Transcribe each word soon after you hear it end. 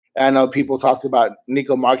And I know people talked about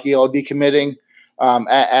Nico Marchiol decommitting,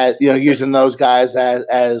 using those guys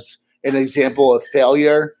as an example of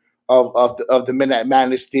failure of the Midnight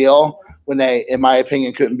Madness deal when they, in my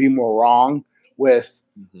opinion, couldn't be more wrong with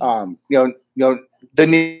the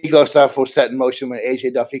Nico stuff was set in motion when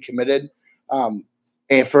AJ Duffy committed.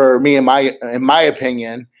 And for me, in my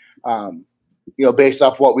opinion, based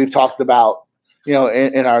off what we've talked about,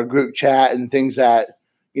 in our group chat and things that,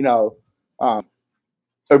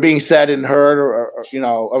 are being said and heard or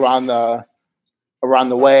around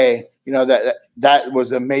the way, that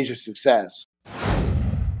was a major success.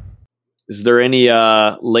 Is there any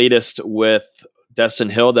latest with Destin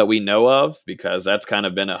Hill that we know of? Because that's kind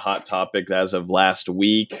of been a hot topic as of last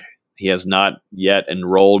week. He has not yet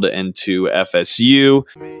enrolled into FSU.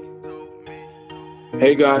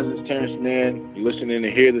 Hey guys, it's Terrence Mann. You're listening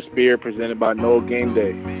to Hear the Spear, presented by Noel Game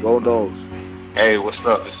Day. Go Noles. Hey, what's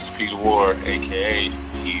up? This is Peter Ward, a.k.a.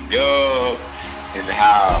 E-Dub, in the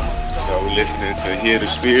house. So we're listening to Hear the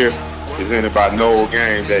Spear, presented by Noel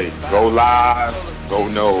Game Day. Go Live, go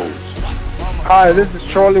Noles. Hi, this is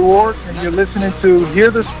Charlie Ward, and you're listening to Hear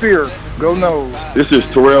the Spear, go Noles. This is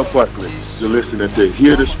Terrell Buckley. You're listening to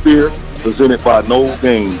Hear the Spear, presented by Noel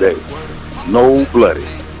Game Day. No Bloody.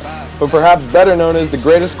 But perhaps better known as the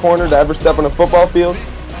greatest corner to ever step on a football field,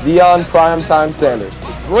 Deion Primetime Sanders.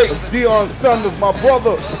 Great Deion Sanders, my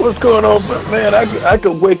brother. What's going on, man? I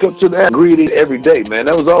could wake up to that greeting every day, man.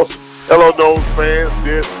 That was awesome. Hello, Noles fans.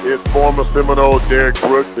 This is former Seminole Derek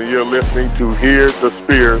Brooks, and you're listening to Hear the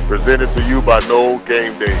Spear, presented to you by Noel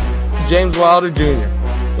Game Day. James Wilder Jr.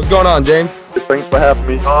 What's going on, James? Thanks for having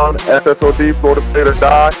me on. SSOD, Florida State or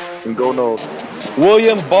Die, and go Noles.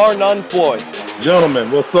 William Bar None Floyd.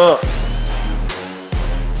 Gentlemen, what's up?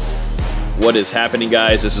 What is happening,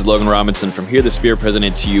 guys? This is Logan Robinson from Hear the Spear,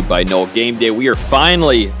 presented to you by Noel Game Day. We are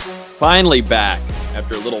finally back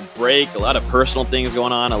after a little break. A lot of personal things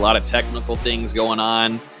going on, a lot of technical things going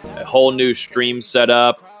on, a whole new stream set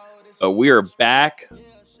up. But we are back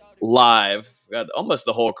live. We got almost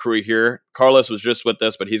the whole crew here. Carlos was just with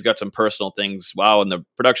us, but he's got some personal things in the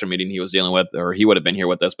production meeting he was dealing with, or he would have been here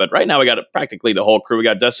with us. But right now we got practically the whole crew. We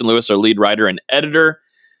got Dustin Lewis, our lead writer and editor,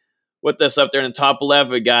 with us up there in the top left.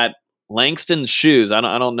 We got Langston Shoes. I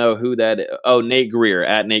don't know who that is. Oh, Nate Greer,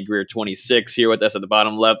 at Nate Greer 26 here with us at the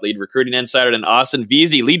bottom left, lead recruiting insider. And Austin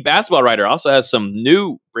Veazey, lead basketball writer, also has some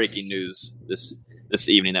new breaking news this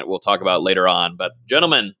evening that we'll talk about later on. But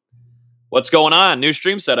gentlemen, what's going on? New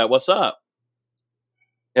stream setup. What's up?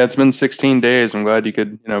 Yeah, it's been 16 days. I'm glad you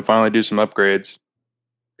could, finally do some upgrades.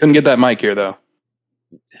 Couldn't get that mic here though.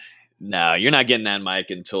 No, you're not getting that mic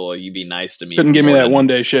until you be nice to me. Couldn't give me that 1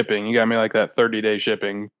 day shipping. You got me like that 30-day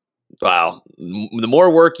shipping. Wow. The more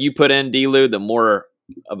work you put in, D-Lou, the more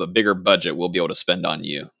of a bigger budget we'll be able to spend on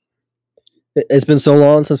you. It's been so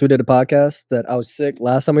long since we did a podcast that I was sick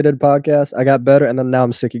last time we did a podcast. I got better, and then now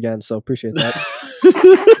I'm sick again, so appreciate that.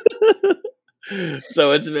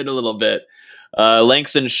 So it's been a little bit.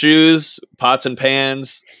 Langston Shoes, Pots and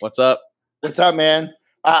Pans, what's up? What's up, man?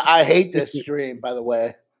 I hate this stream, by the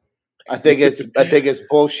way. I think it's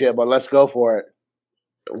bullshit, but let's go for it.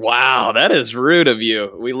 Wow, that is rude of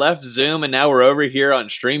you. We left Zoom and now we're over here on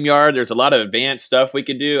StreamYard. There's a lot of advanced stuff we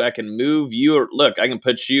can do. I can move you. Look, I can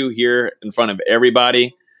put you here in front of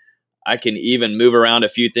everybody. I can even move around a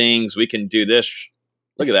few things. We can do this.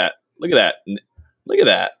 Look at that. Look at that. Look at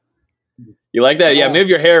that. You like that? Yeah, move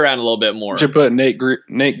your hair around a little bit more. You should put Nate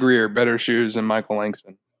Greer, better shoes than Michael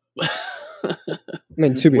Langston. I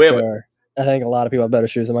mean, to be fair, I think a lot of people have better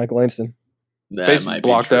shoes than Michael Langston. Face is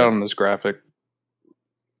blocked out on this graphic.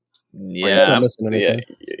 Yeah, not missing anything.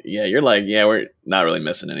 Yeah, you're like, we're not really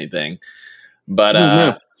missing anything. But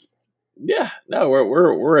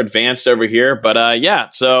we're advanced over here.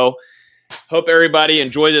 But so hope everybody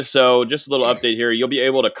enjoyed this. So just a little update here. You'll be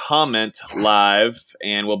able to comment live,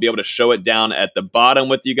 and we'll be able to show it down at the bottom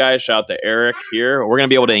with you guys. Shout out to Eric here. We're going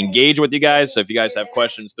to be able to engage with you guys. So if you guys have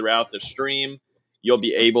questions throughout the stream, you'll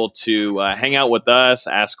be able to hang out with us,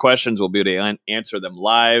 ask questions. We'll be able to answer them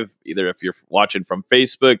live, either if you're watching from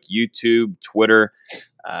Facebook, YouTube, Twitter.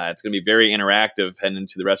 It's going to be very interactive heading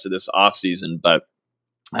into the rest of this off season. But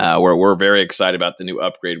we're very excited about the new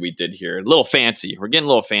upgrade we did here. A little fancy. We're getting a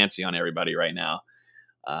little fancy on everybody right now.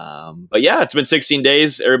 But yeah, it's been 16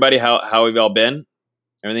 days. Everybody, how have y'all been?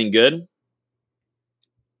 Everything good?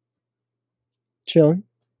 Chilling.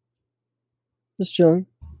 Just chilling.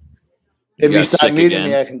 If you stop muting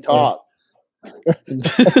me, I can talk.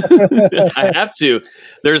 I have to.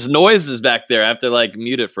 There's noises back there. I have to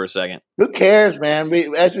mute it for a second. Who cares, man?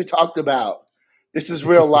 As we talked about, this is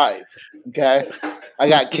real life. Okay, I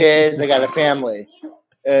got kids. I got a family.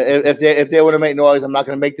 If they want to make noise, I'm not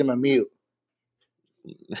going to make them a mute.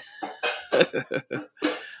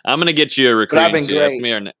 I'm going to get you a But I've recruiting been suit.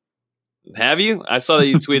 great. Have you? I saw that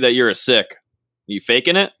you tweeted that you're a sick. You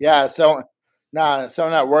faking it? Yeah, someone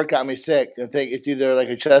at work got me sick. I think it's either like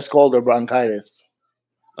a chest cold or bronchitis.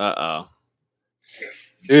 Uh-oh.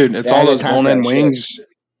 Dude, it's Yeah, I all got those time for bone-in that shit. wings.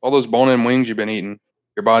 All those bone-in wings you've been eating.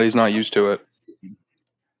 Your body's not used to it.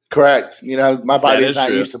 Correct. You know, my is body's not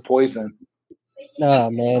true. used to poison.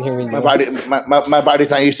 Oh man, here we My go. my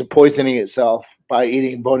body's not used to poisoning itself by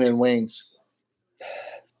eating bone-in wings.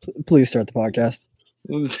 Please start the podcast.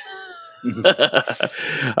 All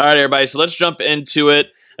right, everybody. So let's jump into it.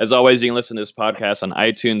 As always, you can listen to this podcast on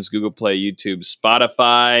iTunes, Google Play, YouTube,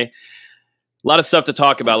 Spotify. A lot of stuff to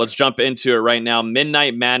talk about. Let's jump into it right now.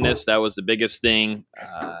 Midnight Madness, that was the biggest thing.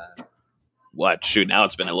 Now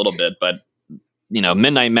it's been a little bit, but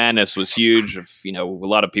Midnight Madness was huge. A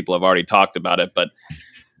lot of people have already talked about it, but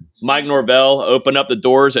Mike Norvell opened up the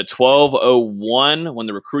doors at 12:01 when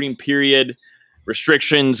the recruiting period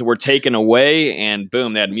restrictions were taken away, and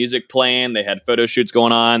boom, they had music playing. They had photo shoots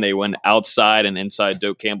going on. They went outside and inside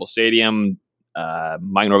Doak Campbell Stadium.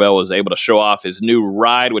 Mike Norvell was able to show off his new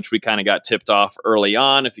ride, which we kind of got tipped off early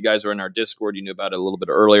on. If you guys were in our Discord, you knew about it a little bit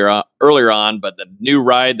earlier on, but the new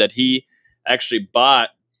ride that he actually bought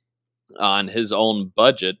on his own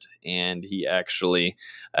budget, and he actually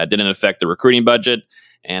didn't affect the recruiting budget,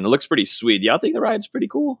 and it looks pretty sweet. Y'all think the ride's pretty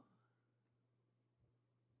cool?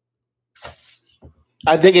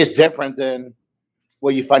 I think it's different than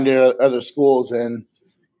what you find at other schools, and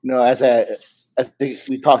I think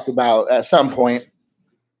we talked about at some point,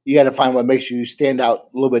 you got to find what makes you stand out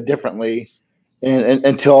a little bit differently. And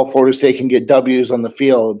until Florida State can get W's on the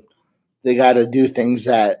field, they got to do things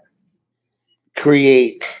that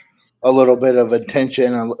create a little bit of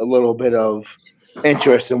attention, a little bit of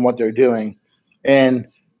interest in what they're doing. And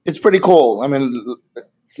it's pretty cool. I mean,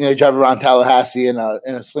 drive around Tallahassee in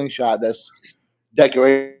a slingshot that's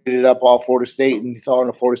decorated up all Florida State and throw on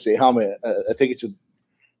a Florida State helmet. I think it's a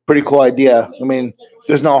pretty cool idea. I mean,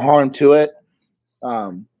 there's no harm to it.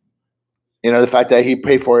 The fact that he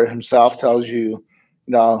paid for it himself tells you,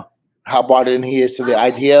 how bought in he is to the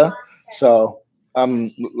idea. So,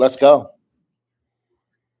 let's go.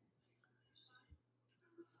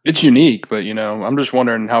 It's unique, but I'm just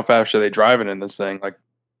wondering how fast are they driving in this thing? Like,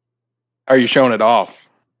 how are you showing it off?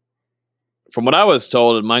 From what I was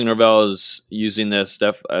told, Mike Norvell is using this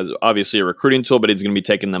stuff as obviously a recruiting tool, but he's going to be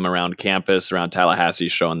taking them around campus, around Tallahassee,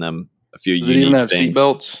 showing them a few Does it unique even have things.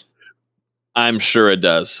 seatbelts? I'm sure it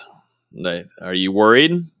does. Are you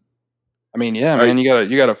worried? I mean, yeah, man, you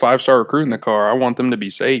got a 5-star recruit in the car. I want them to be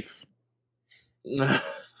safe.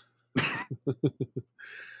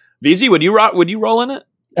 VZ, would you roll in it?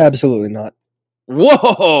 Absolutely not.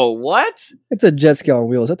 Whoa! What? It's a jet ski on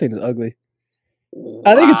wheels. That thing is ugly. Wow.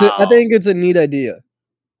 I think it's a neat idea.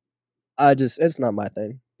 It's not my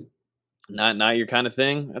thing. Not your kind of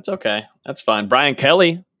thing. That's okay. That's fine. Brian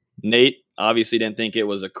Kelly, Nate obviously didn't think it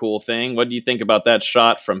was a cool thing. What do you think about that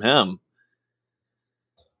shot from him?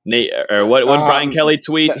 Nate, or what did Brian Kelly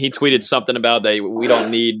tweet? He tweeted something about that we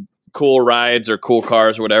don't need cool rides or cool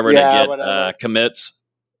cars or whatever to get commits.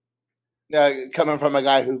 Yeah, coming from a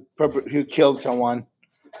guy who killed someone,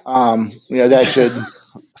 that should,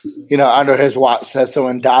 under his watch, let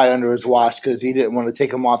someone die under his watch because he didn't want to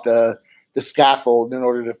take him off the scaffold in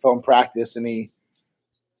order to film practice, and he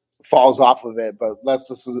falls off of it. But let's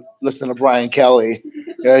listen to Brian Kelly.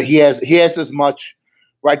 He has as much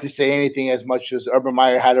right to say anything as much as Urban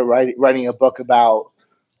Meyer had writing a book about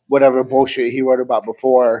whatever bullshit he wrote about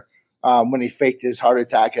before when he faked his heart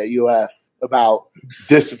attack at UF about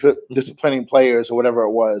disciplining players or whatever it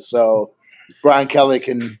was. So Brian Kelly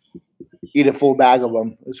can eat a full bag of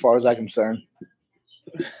them as far as I'm concerned.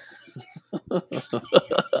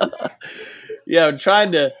 Yeah, I'm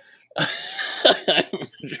trying to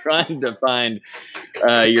find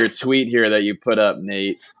your tweet here that you put up,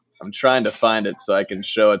 Nate. I'm trying to find it so I can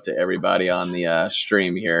show it to everybody on the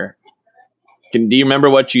stream here. Do you remember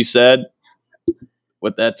what you said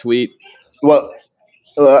with that tweet? Well,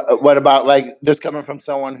 what about like this coming from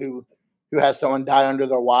someone who has someone die under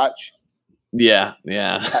their watch? Yeah.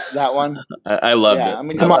 That one. I loved it. I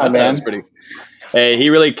mean, come on, man. Hey,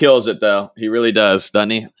 he really kills it, though. He really does,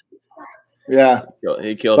 doesn't he? Yeah,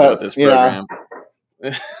 he kills it with this program.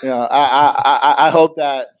 I hope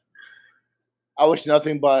that. I wish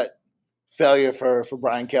nothing but failure for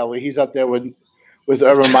Brian Kelly. He's up there with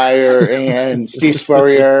Urban Meyer and Steve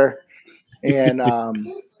Spurrier, and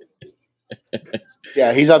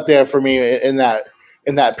he's up there for me in that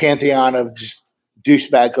pantheon of just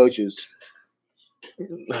douchebag coaches.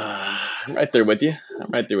 I'm right there with you.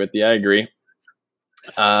 I agree.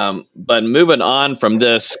 But moving on from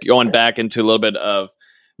this, going back into a little bit of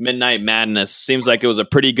Midnight Madness, seems like it was a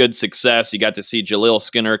pretty good success. You got to see Jaleel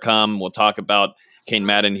Skinner come. We'll talk about Kane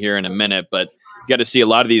Madden here in a minute, but you got to see a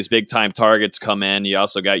lot of these big time targets come in. You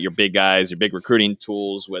also got your big guys, your big recruiting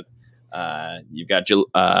tools with you've got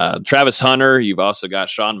Travis Hunter. You've also got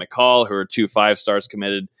Sean McCall, who are 2 5-stars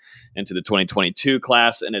committed into the 2022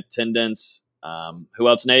 class in attendance. Who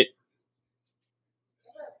else, Nate?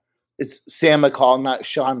 It's Sam McCall, not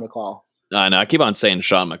Sean McCall. I know. I keep on saying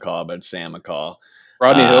Sean McCall, but it's Sam McCall.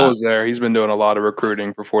 Rodney Hill is there. He's been doing a lot of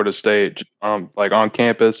recruiting for Florida State, like on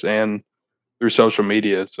campus and through social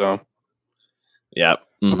media. So, yeah,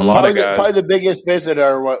 a lot of guys. Probably the biggest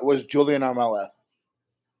visitor was Julian Armella.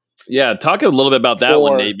 Yeah, talk a little bit about that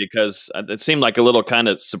one, Nate, because it seemed like a little kind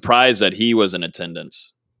of surprise that he was in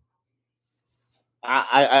attendance.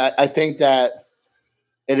 I think that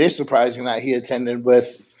it is surprising that he attended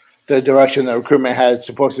with the direction the recruitment had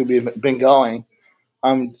supposed to been going.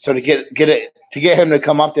 So to get him to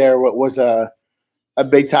come up there was a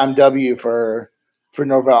big time W for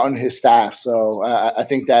Norvell and his staff. So I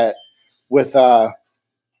think that with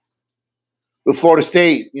Florida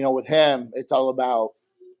State, with him, it's all about,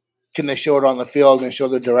 can they show it on the field and show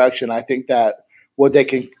the direction? I think that what they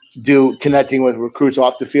can do connecting with recruits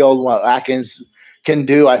off the field, what Atkins can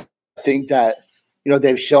do, I think that,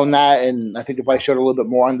 they've shown that, and I think they probably showed a little bit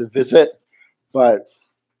more on the visit. But,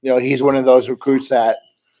 he's one of those recruits that,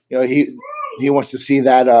 he wants to see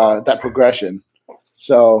that progression.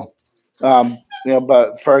 So,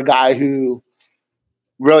 but for a guy who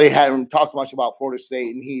really hadn't talked much about Florida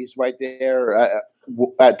State, and he's right there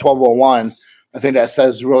at 1201, I think that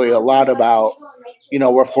says really a lot about,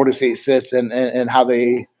 where Florida State sits and how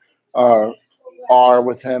they are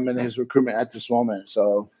with him and his recruitment at this moment.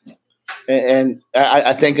 So, and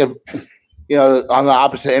I think of, on the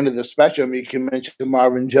opposite end of the spectrum, you can mention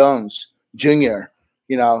Marvin Jones Jr.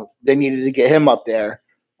 They needed to get him up there.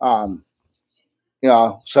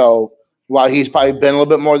 So while he's probably been a little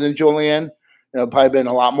bit more than Julian, probably been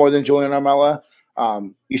a lot more than Julian Armella,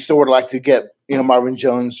 you still would like to get, Marvin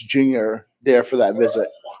Jones Jr. there for that visit.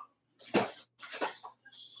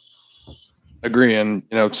 Agree. And,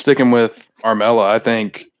 sticking with Armella, I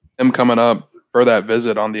think him coming up for that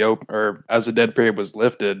visit on the open, or as the dead period was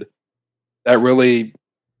lifted, that really,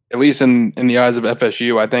 at least in the eyes of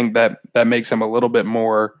FSU, I think that makes him a little bit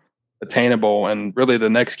more attainable. And really the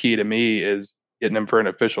next key to me is getting him for an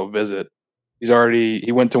official visit.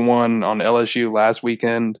 He went to one on LSU last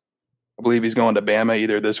weekend. I believe he's going to Bama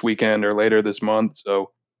either this weekend or later this month.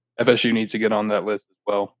 So FSU needs to get on that list as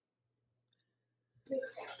well.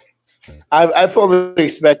 I fully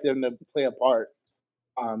expect him to play a part.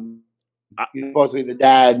 Supposedly the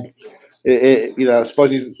dad,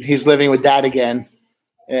 supposedly he's living with dad again,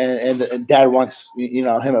 and the dad wants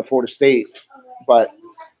him at Florida State, but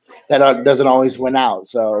that doesn't always win out.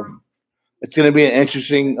 So it's going to be an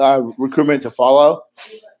interesting recruitment to follow.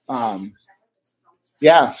 So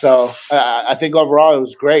I think overall it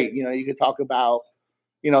was great. You could talk about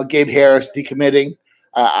Gabe Harris decommitting.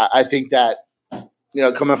 I think that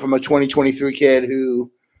coming from a 2023 kid who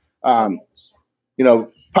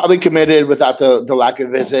probably committed without the lack of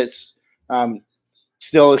visits,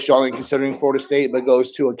 still is strongly considering Florida State, but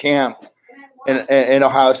goes to a camp in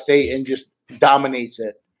Ohio State and just dominates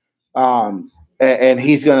it. And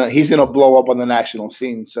he's gonna blow up on the national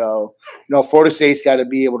scene. So, Florida State's got to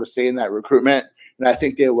be able to stay in that recruitment, and I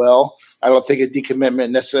think they will. I don't think a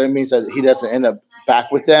decommitment necessarily means that he doesn't end up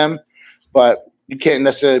back with them, but you can't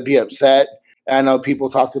necessarily be upset. And I know people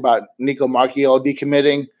talked about Nico Marchiol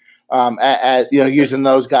decommitting, using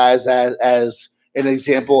those guys as an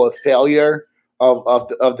example of failure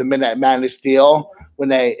of the Midnight Madness deal, when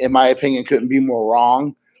they, in my opinion, couldn't be more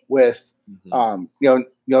wrong with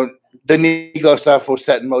the Nico stuff was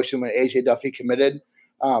set in motion when AJ Duffy committed.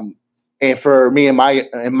 And for me, in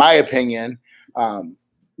my opinion,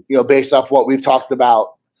 based off what we've talked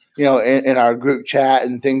about, in our group chat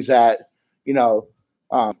and things that,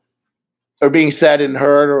 are being said and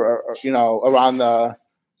heard or around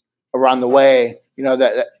the way,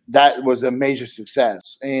 that was a major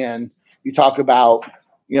success. And you talk about,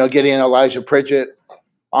 getting Elijah Pritchett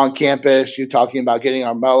on campus. You're talking about getting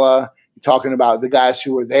Armella. You're talking about the guys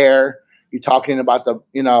who were there. You're talking about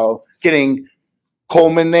getting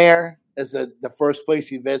Coleman there as the first place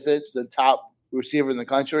he visits, the top receiver in the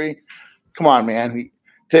country. Come on, man.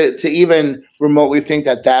 To even remotely think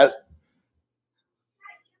that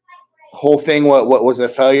whole thing what was a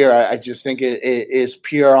failure, I just think it is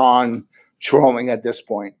pure on trolling at this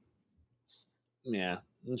point. Yeah,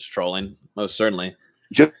 it's trolling, most certainly.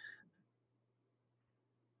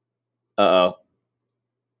 Uh-oh.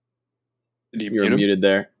 You were muted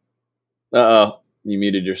there. Uh-oh. You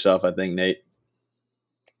muted yourself, I think, Nate.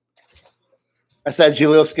 I said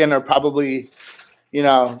Jaleel Skinner probably,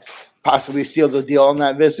 possibly sealed the deal on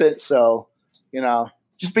that visit. So,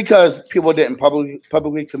 just because people didn't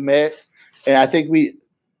publicly commit, and I think we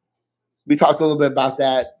talked a little bit about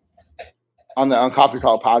that on Coffee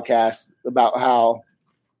Talk podcast about how,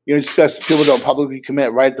 just because people don't publicly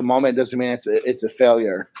commit right at the moment doesn't mean it's a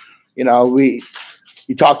failure. You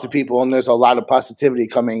talk to people and there's a lot of positivity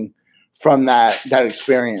coming from that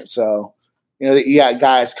experience. So, you got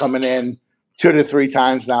guys coming in 2 to 3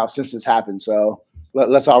 times now since this happened. So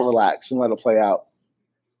let's all relax and let it play out.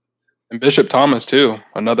 And Bishop Thomas too,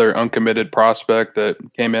 another uncommitted prospect that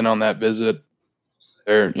came in on that visit.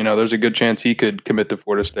 There's a good chance he could commit to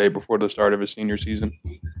Florida State before the start of his senior season.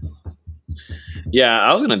 Yeah,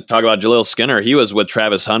 I was going to talk about Jaleel Skinner. He was with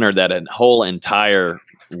Travis Hunter that whole entire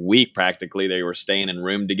week practically. They were staying in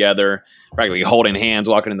room together, practically holding hands,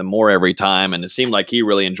 walking in the moor every time. And it seemed like he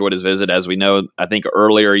really enjoyed his visit. As we know, I think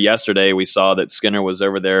earlier yesterday we saw that Skinner was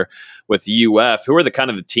over there with UF. Who are the kind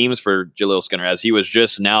of the teams for Jaleel Skinner, as he was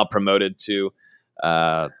just now promoted to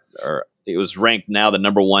or he was ranked now the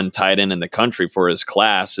number 1 tight end in the country for his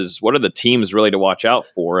class? What are the teams really to watch out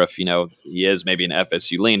for if, he is maybe an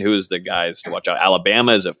FSU lean? Who is the guys to watch out?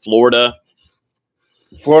 Alabama? Is it Florida?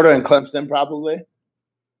 Florida and Clemson probably.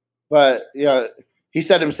 But, he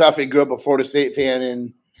said himself he grew up a Florida State fan,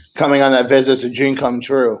 and coming on that visit is a dream come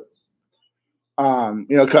true.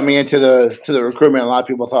 Coming into the recruitment, a lot of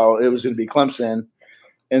people thought it was going to be Clemson.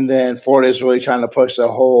 And then Florida is really trying to push the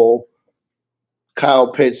whole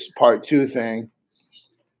Kyle Pitts Part 2 thing,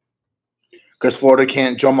 because Florida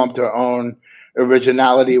can't drum up their own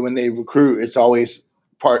originality when they recruit. It's always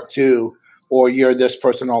Part 2, or you're this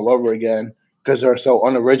person all over again, because they're so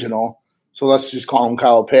unoriginal. So let's just call him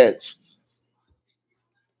Kyle Pitts.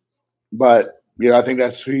 But, I think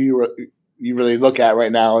that's who you really look at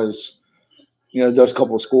right now is, those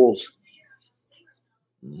couple of schools.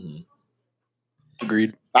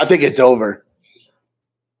 Agreed. I think it's over.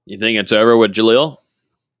 You think it's over with Jaleel?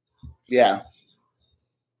 Yeah.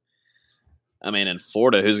 I mean, in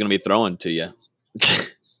Florida, who's going to be throwing to you?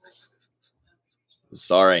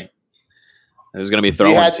 Sorry. Who's going to be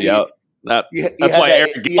throwing to you? That's why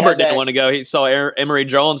Eric Gilbert didn't want to go. He saw Emory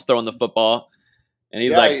Jones throwing the football, and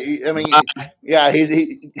he's I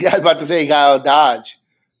was about to say he got out of Dodge,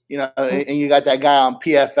 and you got that guy on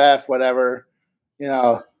PFF, whatever,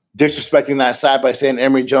 disrespecting that side by saying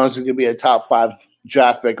Emory Jones is going to be a top 5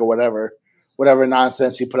 draft pick or whatever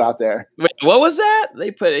nonsense he put out there. Wait, what was that?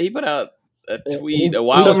 He put out a tweet a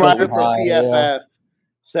while ago. Some writer from PFF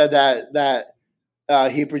said that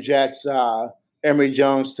he projects Emory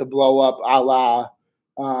Jones to blow up a la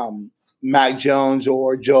Mac Jones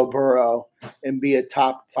or Joe Burrow and be a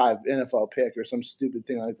top 5 NFL pick or some stupid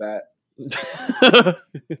thing like that.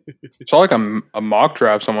 Saw like a mock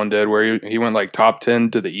draft someone did where he went like top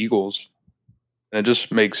 10 to the Eagles, and it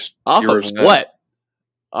just makes off of sense. What?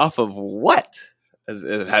 Off of what?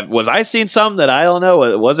 Was I seeing something that I don't know?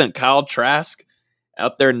 It wasn't Kyle Trask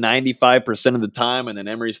out there 95% of the time, and then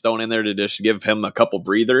Emory's thrown in there to just give him a couple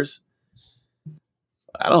breathers.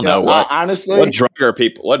 I don't know what. Honestly, what drug are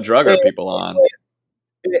people on?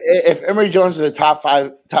 If Emory Jones is a top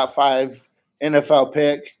five NFL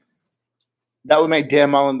pick, that would make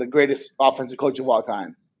Dan Mullen the greatest offensive coach of all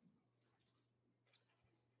time.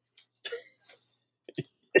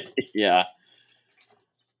 Yeah.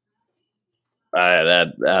 I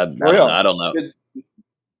don't know.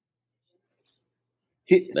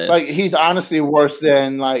 He's honestly worse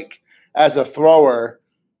than as a thrower.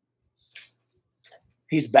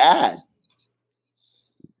 He's bad.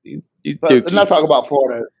 Let's not talk about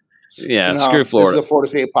Florida. Yeah, screw Florida. This is a Florida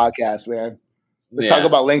State podcast, man. Let's talk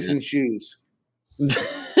about Langston Shoes.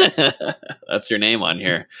 That's your name on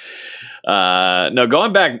here. No,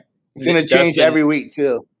 going back. It's going to change every week,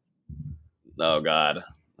 too. Oh, God.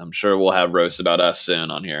 I'm sure we'll have roasts about us soon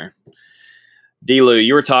on here. D-Lou,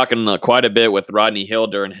 you were talking quite a bit with Rodney Hill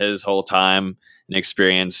during his whole time and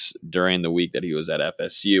experience during the week that he was at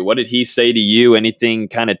FSU. What did he say to you? Anything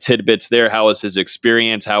kind of tidbits there? How was his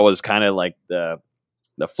experience? How was kind of like the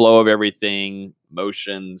flow of everything,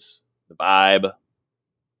 emotions, the vibe?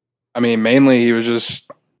 I mean, mainly he was just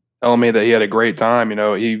telling me that he had a great time.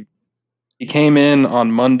 He came in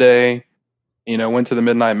on Monday, went to the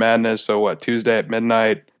Midnight Madness. So Tuesday at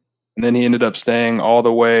midnight. And then he ended up staying all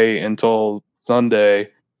the way until Sunday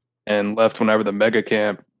and left whenever the mega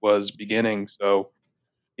camp was beginning. So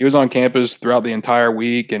he was on campus throughout the entire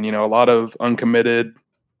week, and a lot of uncommitted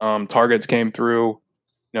targets came through.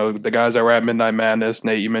 the guys that were at Midnight Madness.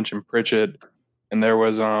 Nate, you mentioned Pritchett, and there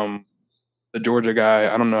was the Georgia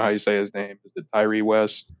guy. I don't know how you say his name. Is it Tyree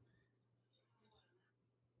West?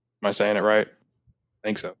 Am I saying it right? I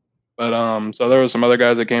think so. But so there was some other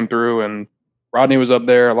guys that came through, and Rodney was up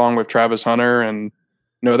there along with Travis Hunter, and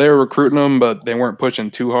they were recruiting them, but they weren't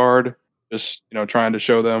pushing too hard. Just trying to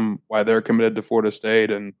show them why they're committed to Florida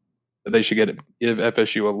State and that they should give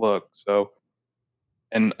FSU a look. So,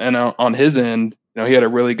 and on his end, he had a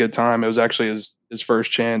really good time. It was actually his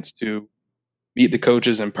first chance to meet the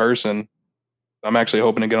coaches in person. I'm actually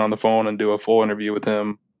hoping to get on the phone and do a full interview with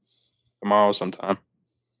him tomorrow sometime.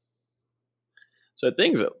 So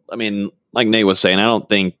like Nate was saying, I don't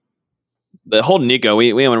think the whole Nico,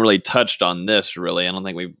 we haven't really touched on this really. I don't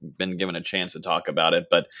think we've been given a chance to talk about it,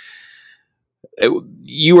 but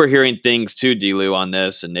you were hearing things too, D-Lou, on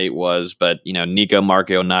this, and Nate was, but Nico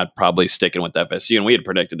Marchiol not probably sticking with FSU, and we had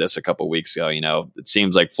predicted this a couple of weeks ago. It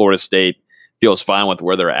seems like Florida State feels fine with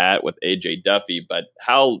where they're at with AJ Duffy, but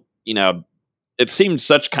how it seemed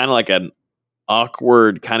such kind of like an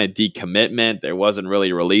awkward kind of decommitment. It wasn't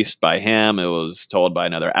really released by him. It was told by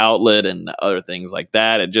another outlet and other things like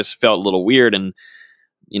that. It just felt a little weird, and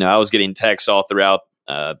I was getting texts all throughout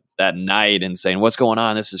that night and saying, what's going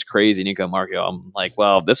on? This is crazy, Nico Marchiol. I'm like,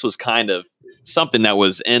 well, this was kind of something that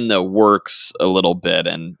was in the works a little bit.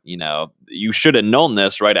 And, you should have known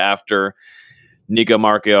this right after Nico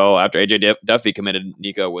Marchiol, after AJ Duffy committed.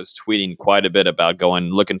 Nico was tweeting quite a bit about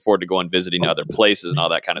looking forward to going visiting other places and all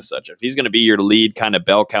that kind of stuff. If he's going to be your lead kind of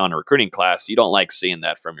bell cow in a recruiting class, you don't like seeing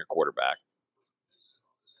that from your quarterback.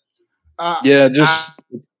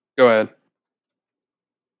 Go ahead.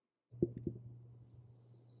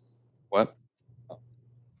 What?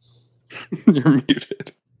 You're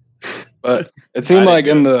muted. But it seemed like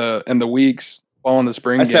in the weeks following the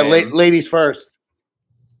spring game. I said ladies first.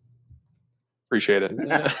 Appreciate it.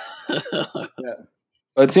 Yeah.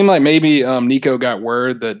 But it seemed like maybe Nico got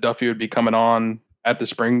word that Duffy would be coming on at the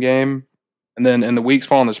spring game. And then in the weeks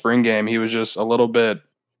following the spring game, he was just a little bit,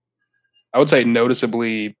 I would say,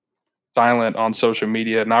 noticeably silent on social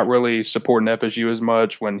media, not really supporting FSU as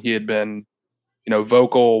much when he had been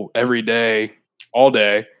vocal every day, all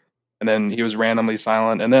day, and then he was randomly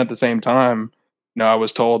silent. And then at the same time, I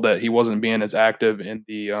was told that he wasn't being as active in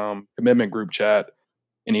the commitment group chat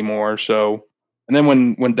anymore. So, and then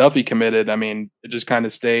when Duffy committed, it just kind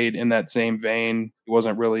of stayed in that same vein. He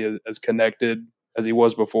wasn't really as connected as he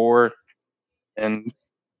was before. And,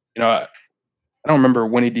 I don't remember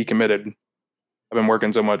when he decommitted. I've been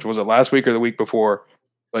working so much. Was it last week or the week before?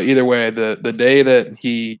 But either way, the day that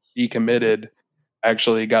he decommitted,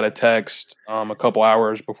 actually got a text a couple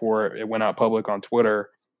hours before it went out public on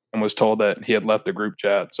Twitter and was told that he had left the group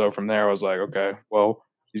chat. So from there, I was like, okay, well,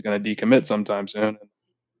 he's going to decommit sometime soon.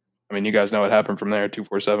 You guys know what happened from there.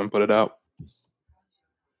 247 put it out.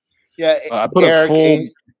 Yeah, I put I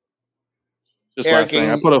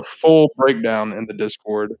put a full breakdown in the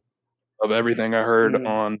Discord of everything I heard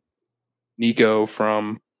on Nico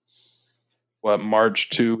from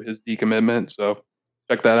March to his decommitment. So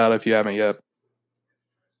check that out if you haven't yet.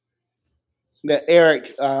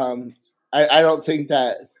 Eric, I don't think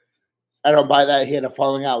that – I don't buy that he had a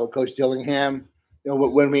falling out with Coach Dillingham.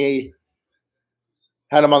 When we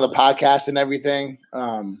had him on the podcast and everything,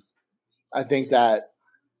 I think that,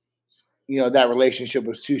 that relationship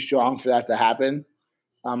was too strong for that to happen.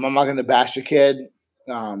 I'm not going to bash the kid.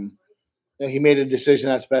 He made a decision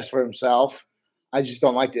that's best for himself. I just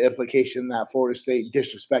don't like the implication that Florida State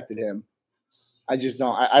disrespected him. I just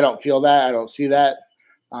don't. I don't feel that. I don't see that.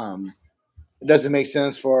 It doesn't make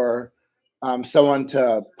sense for someone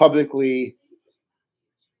to publicly,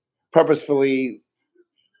 purposefully,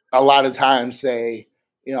 a lot of times say,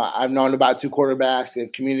 I've known about two quarterbacks.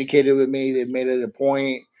 They've communicated with me. They've made it a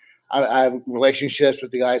point. I have relationships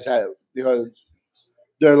with the guys that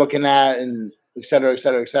they're looking at, and et cetera, et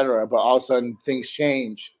cetera, et cetera. But all of a sudden, things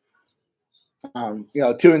change. 2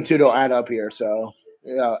 and 2 don't add up here. So,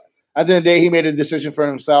 at the end of the day, he made a decision for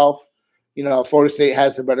himself. Florida State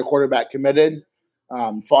has the better quarterback committed,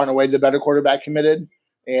 far and away the better quarterback committed,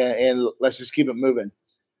 and let's just keep it moving.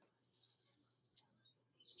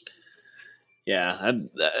 Yeah,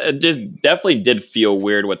 it just definitely did feel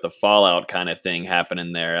weird with the fallout kind of thing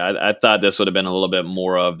happening there. I thought this would have been a little bit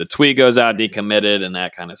more of the tweet goes out, decommitted, and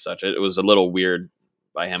that kind of such. It was a little weird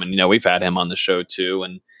by him. And, we've had him on the show too,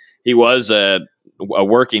 and he was a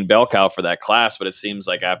working bell cow for that class, but it seems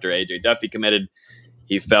like after AJ Duffy committed,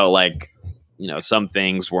 he felt like, some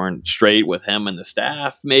things weren't straight with him and the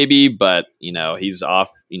staff maybe, but, he's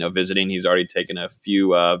off, visiting. He's already taken a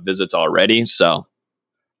few visits already. So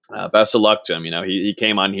best of luck to him. He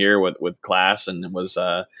came on here with class and was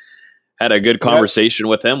had a good conversation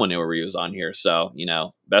with him whenever he was on here. So,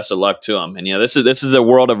 best of luck to him. And, this is a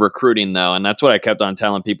world of recruiting, though. And that's what I kept on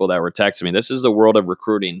telling people that were texting me. This is the world of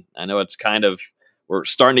recruiting. I know it's we're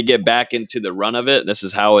starting to get back into the run of it. This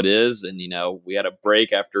is how it is. And, we had a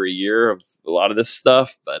break after a year of a lot of this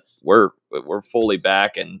stuff, but we're fully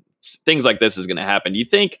back, and things like this is going to happen. Do you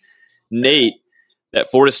think, Nate,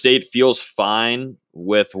 that Florida State feels fine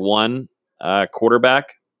with one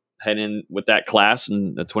quarterback heading with that class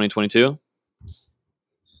in 2022?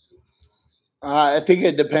 I think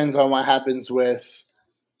it depends on what happens with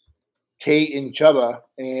Tate and Chuba.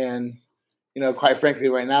 And, quite frankly,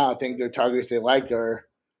 right now, I think their targets they liked are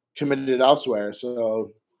committed elsewhere.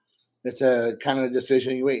 So it's a kind of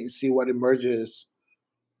decision. You wait and see what emerges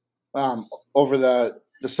over the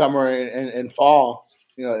summer and fall.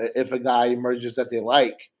 If a guy emerges that they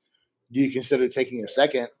like, do you consider taking a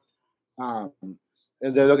second?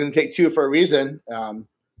 And they're going to take two for a reason.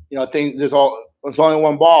 There's only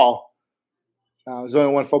one ball. There's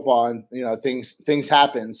only one football, and things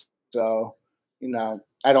happen. So,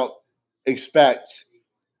 I don't expect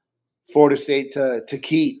Florida State to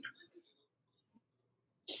keep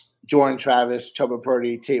Jordan Travis, Chuba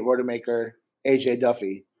Purdy, Tate Rodemaker, AJ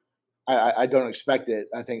Duffy. I don't expect it.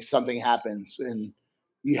 I think something happens, and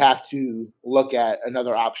you have to look at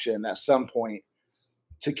another option at some point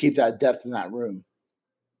to keep that depth in that room.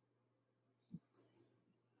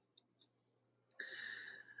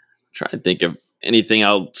 Trying to think of anything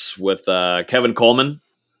else with Kevin Coleman.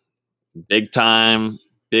 Big time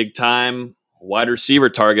wide receiver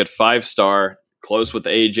target, 5-star, close with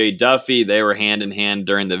AJ Duffy. They were hand in hand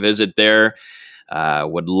during the visit there.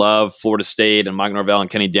 Would love Florida State and Mike Norvell and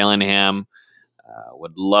Kenny Dillingham.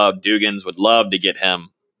 Dugans would love to get him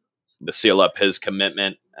to seal up his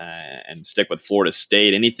commitment and stick with Florida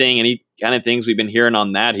State. Any kind of things we've been hearing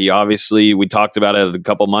on that? We talked about it a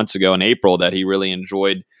couple months ago in April that he really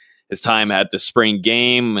enjoyed his time at the spring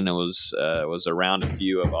game, and it was around a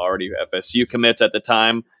few of already FSU commits at the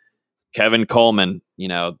time. Kevin Coleman,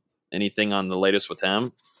 anything on the latest with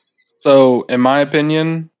him? So, in my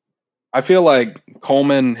opinion, I feel like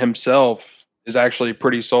Coleman himself is actually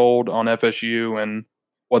pretty sold on FSU and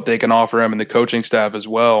what they can offer him and the coaching staff as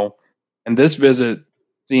well. And this visit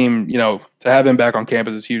seemed, to have him back on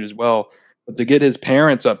campus is huge as well. But to get his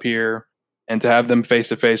parents up here and to have them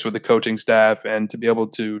face-to-face with the coaching staff and to be able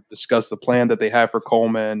to discuss the plan that they have for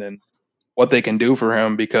Coleman and what they can do for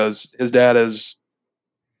him, because his dad is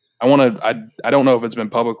 – I don't know if it's been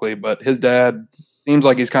publicly, but his dad seems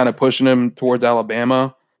like he's kind of pushing him towards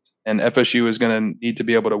Alabama, and FSU is going to need to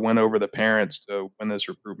be able to win over the parents to win this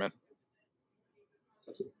recruitment.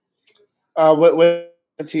 With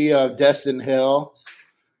Destin Hill,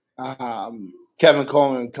 Kevin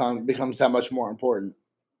Coleman becomes that much more important.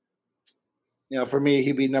 For me,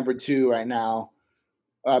 he'd be number 2 right now,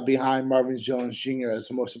 behind Marvin Jones Jr. as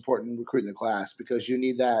the most important recruit in the class, because you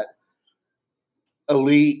need that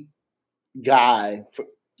elite guy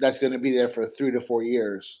that's going to be there for 3 to 4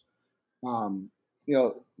 years.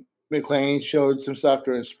 McLean showed some stuff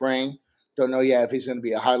during spring. Don't know yet if he's going to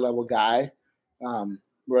be a high-level guy.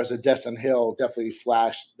 Whereas a Destin Hill definitely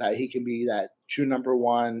flashed that he can be that true number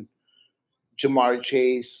 1, Jamar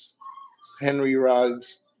Chase, Henry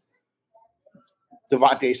Ruggs,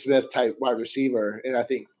 Devontae Smith type wide receiver. And I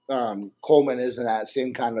think Coleman is in that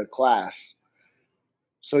same kind of class.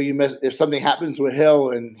 So if something happens with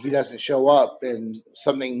Hill and he doesn't show up and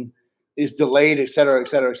something is delayed, et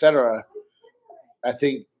cetera, I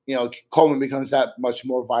think, Coleman becomes that much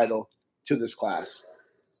more vital to this class.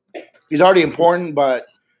 He's already important, but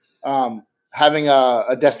having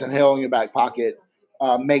a Destin Hill in your back pocket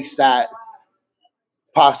makes that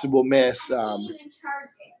possible miss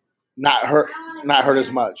not hurt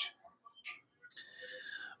as much.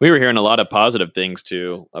 We were hearing a lot of positive things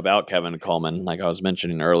too about Kevin Coleman, like I was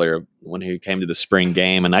mentioning earlier when he came to the spring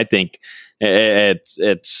game, and I think I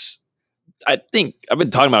think I've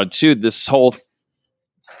been talking about it too. This whole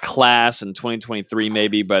class in 2023,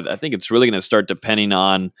 maybe, but I think it's really going to start depending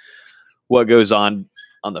on what goes on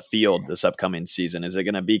the field this upcoming season. Is it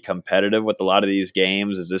going to be competitive with a lot of these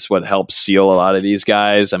games? Is this what helps seal a lot of these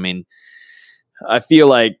guys? I mean, I feel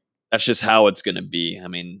like that's just how it's going to be. I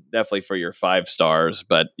mean, definitely for your 5 stars,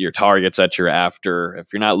 but your targets that you're after,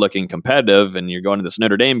 if you're not looking competitive and you're going to this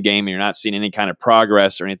Notre Dame game and you're not seeing any kind of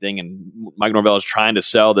progress or anything, and Mike Norvell is trying to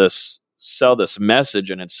sell this message,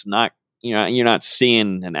 and it's not, you're not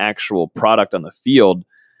seeing an actual product on the field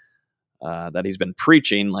that he's been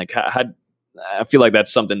preaching. Like, I feel like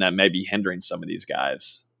that's something that may be hindering some of these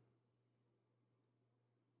guys.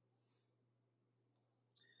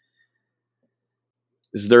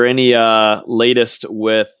 Is there any latest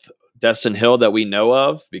with Destin Hill that we know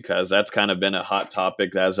of? Because that's kind of been a hot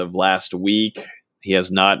topic as of last week. He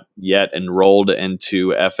has not yet enrolled into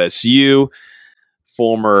FSU.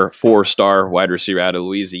 Former 4-star wide receiver out of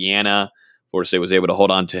Louisiana. Florida State was able to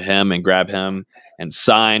hold on to him and grab him and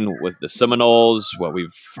sign with the Seminoles. What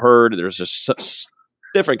we've heard, there's just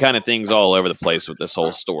different kind of things all over the place with this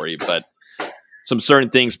whole story. But some certain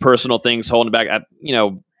things, personal things holding back.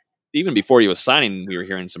 Even before he was signing, we were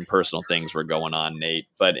hearing some personal things were going on, Nate.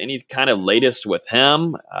 But any kind of latest with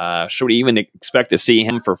him? Should we even expect to see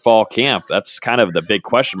him for fall camp? That's kind of the big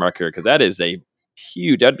question mark here, because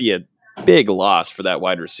that'd be a big loss for that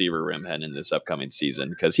wide receiver room heading in this upcoming season,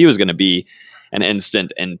 because he was going to be an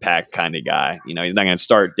instant impact kind of guy. He's not going to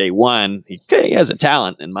start day one. He has a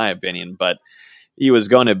talent, in my opinion, but he was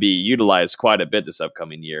going to be utilized quite a bit this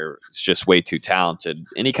upcoming year. It's just way too talented.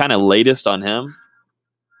 Any kind of latest on him?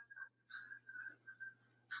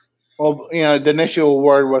 Well, the initial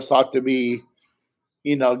word was thought to be,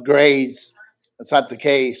 grades. That's not the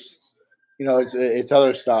case. It's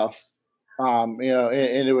other stuff. And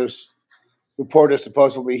it was reported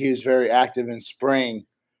supposedly he was very active in spring.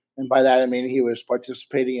 And by that, I mean he was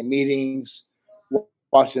participating in meetings,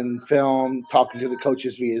 watching film, talking to the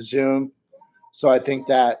coaches via Zoom. So I think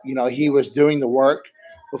that, he was doing the work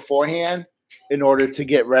beforehand in order to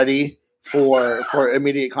get ready for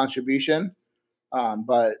immediate contribution.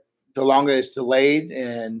 But the longer it's delayed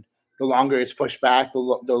and the longer it's pushed back, the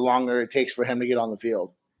longer it takes for him to get on the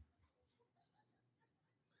field.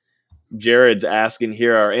 Jared's asking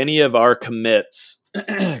here, are any of our commits,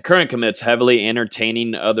 current commits, heavily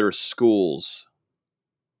entertaining other schools?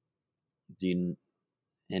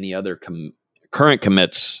 Any other current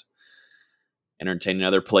commits entertaining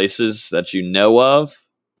other places that you know of?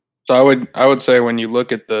 So I would say when you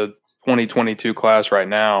look at the 2022 class right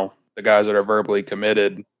now, the guys that are verbally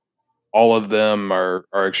committed, all of them are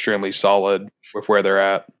extremely solid with where they're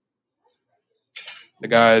at. The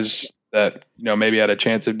guys that maybe had a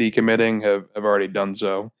chance of decommitting have already done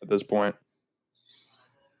so at this point.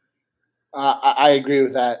 I agree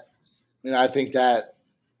with that. I think that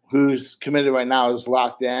who's committed right now is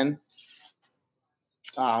locked in.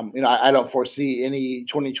 I don't foresee any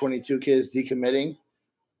 2022 kids decommitting.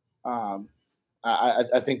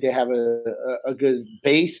 I think they have a good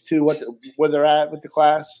base to where they're at with the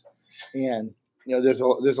class, and there's a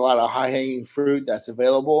lot of high hanging fruit that's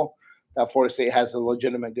available that Florida State has a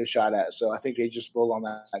legitimate good shot at. So I think they just build on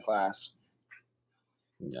that class.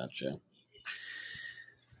 Gotcha.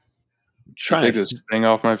 Trying to take this thing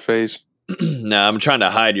off my face. No, I'm trying to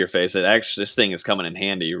hide your face. This thing is coming in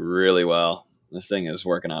handy really well. This thing is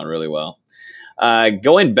working out really well.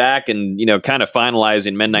 Going back and, kind of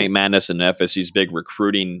finalizing Midnight Madness and FSU's big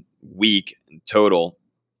recruiting week in total,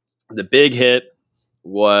 the big hit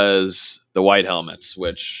was the white helmets,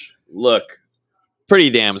 which look pretty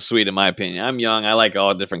damn sweet in my opinion. I'm young. I like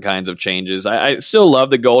all different kinds of changes. I still love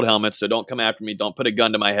the gold helmets, so don't come after me. Don't put a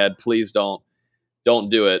gun to my head. Please don't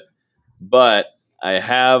do it. But I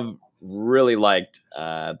have really liked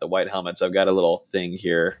the white helmets. I've got a little thing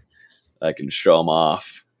here. I can show them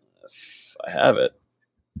off if I have it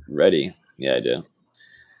ready. Yeah, I do. You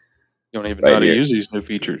don't even know how to use these new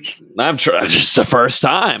features. I'm trying. Just the first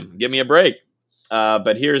time. Give me a break.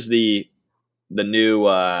 But here's the new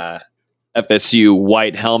FSU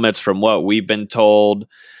white helmets. From what we've been told,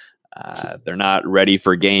 they're not ready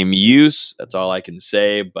for game use. That's all I can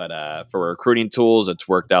say. But for recruiting tools, it's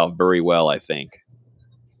worked out very well, I think.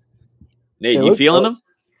 Nate, you feeling them?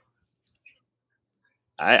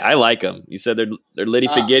 I like them. You said they're Liddy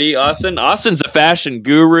Faggitti. Austin's a fashion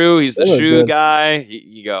guru. He's the shoe guy.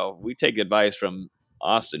 We take advice from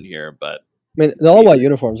Austin here, but I mean, the all white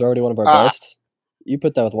uniforms are already one of our best. You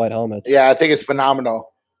put that with white helmets. Yeah, I think it's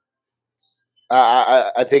phenomenal.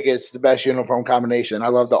 I think it's the best uniform combination. I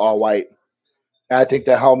love the all white. And I think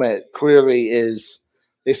the helmet clearly is.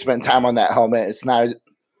 They spent time on that helmet. It's not.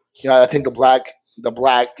 I think the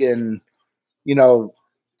black and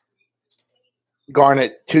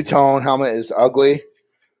garnet two-tone helmet is ugly.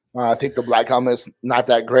 I think the black helmet is not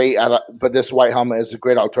that great, but this white helmet is a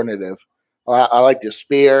great alternative. I like the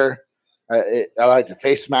spear. I like the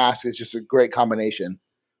face mask. It's just a great combination.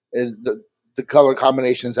 The color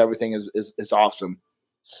combinations, everything is awesome.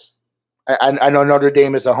 I know Notre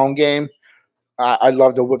Dame is a home game. I'd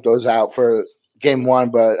love to whip those out for game one,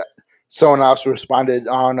 but someone else responded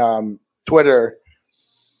on Twitter.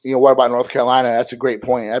 What about North Carolina? That's a great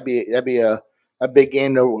point. That'd be a big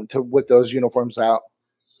game to whip those uniforms out.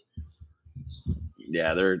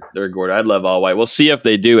 Yeah, they're gorgeous. I'd love all white. We'll see if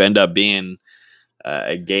they do end up being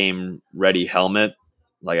a game ready helmet.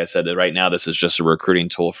 like I said, that right now this is just a recruiting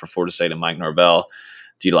tool for Florida State and Mike Norvell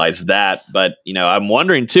to utilize that. But, I'm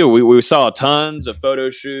wondering too, we saw tons of photo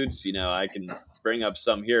shoots. I can bring up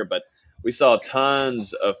some here, but we saw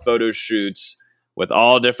tons of photo shoots with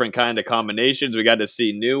all different kind of combinations. We got to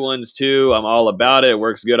see new ones too. I'm all about it. It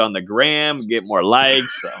works good on the gram, get more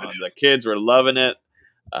likes. The kids were loving it.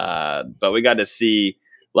 But we got to see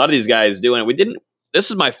a lot of these guys doing it. This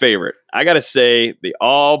is my favorite. I got to say, the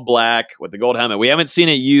all black with the gold helmet. We haven't seen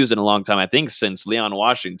it used in a long time. I think since Leon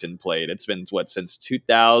Washington played. It's been since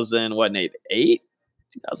 2008,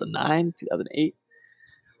 2009, 2008.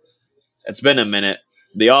 It's been a minute.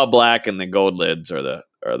 The all black and the gold lids are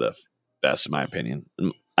the best in my opinion.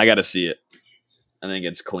 I got to see it. I think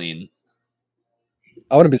it's clean.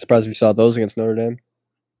 I wouldn't be surprised if you saw those against Notre Dame.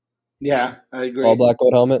 Yeah, I agree. All black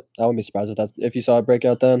gold helmet. I wouldn't be surprised if you saw it break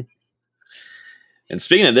out then. And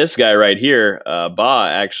speaking of this guy right here, Ba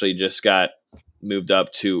actually just got moved up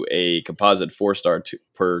to a composite 4-star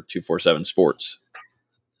per 247 Sports.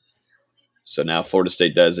 So now Florida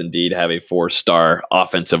State does indeed have a 4-star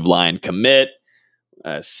offensive line commit.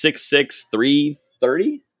 6'6",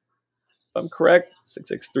 330, if I'm correct. 6'6",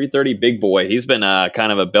 330, big boy. He's been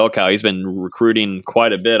kind of a bell cow. He's been recruiting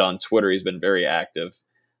quite a bit on Twitter. He's been very active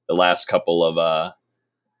the last couple of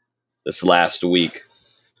this last week.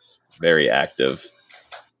 Very active.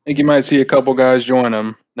 I think you might see a couple guys join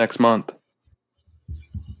him next month.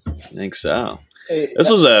 I think so. Hey, this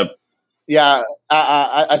was a yeah.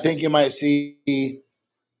 I think you might see.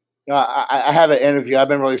 I have an interview. I've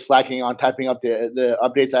been really slacking on typing up the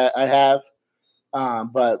updates I have,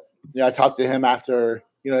 but I talked to him after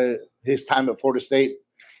his time at Florida State,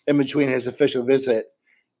 in between his official visit,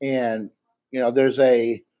 and he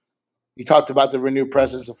talked about the renewed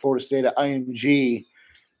presence of Florida State at IMG.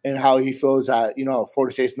 And how he feels that,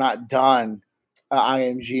 Florida State's not done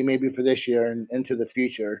IMG maybe for this year and into the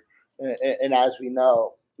future. And as we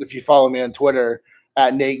know, if you follow me on Twitter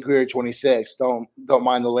at Nate Greer 26, don't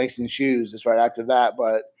mind the links and shoes. It's right after that.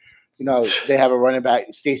 But, they have a running back,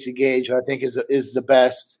 Stacey Gage, who I think is the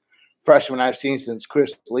best freshman I've seen since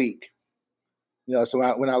Chris Leak. So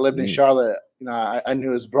when I lived in Charlotte, I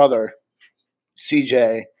knew his brother,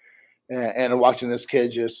 CJ, and watching this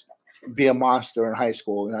kid just be a monster in high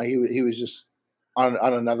school. He was just on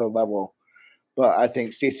another level. But I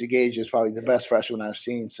think Stacey Gage is probably the best freshman I've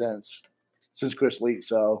seen since Chris Leak.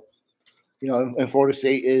 So, and Florida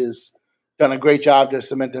State is done a great job to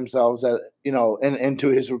cement themselves into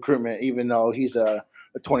his recruitment, even though he's a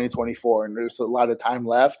 2024 and there's a lot of time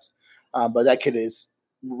left. But that kid is,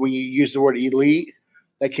 when you use the word elite,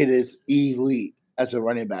 that kid is elite as a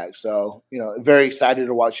running back. So, very excited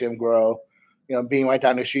to watch him grow. Being right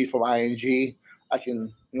down the street from ING, I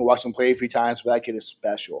can watch him play a few times, but that kid is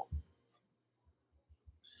special.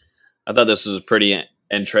 I thought this was a pretty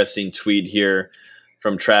interesting tweet here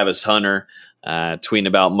from Travis Hunter, tweeting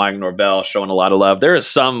about Mike Norvell, showing a lot of love. There is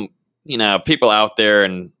some, people out there,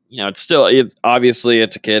 and obviously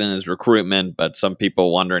it's a kid in his recruitment, but some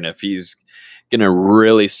people wondering if he's going to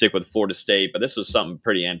really stick with Florida State. But this was something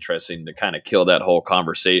pretty interesting to kind of kill that whole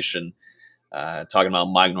conversation, talking about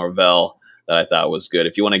Mike Norvell. That I thought was good.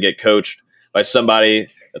 If you want to get coached by somebody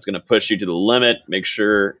that's going to push you to the limit, make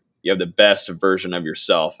sure you have the best version of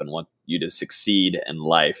yourself and want you to succeed in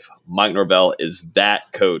life. Mike Norvell is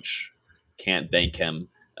that coach. Can't thank him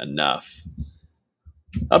enough.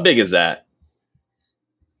 How big is that?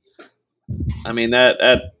 I mean,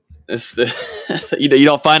 that is you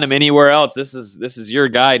don't find him anywhere else. This is your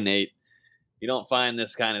guy, Nate. You don't find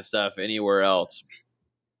this kind of stuff anywhere else.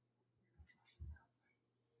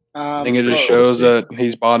 I think it just shows that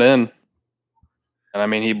he's bought in. And, I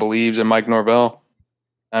mean, he believes in Mike Norvell.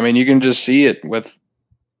 I mean, you can just see it with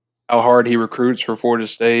how hard he recruits for Florida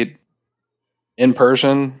State in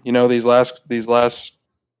person, these last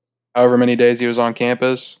however many days he was on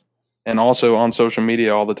campus, and also on social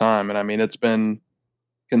media all the time. And, I mean, it's been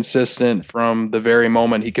consistent from the very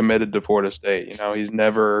moment he committed to Florida State. He's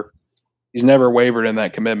never wavered in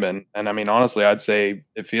that commitment. And, I mean, honestly, I'd say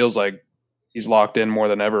it feels like he's locked in more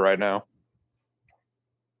than ever right now.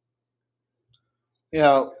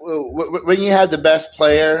 When you have the best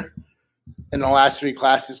player in the last 3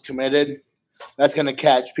 classes committed, that's going to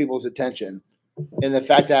catch people's attention. And the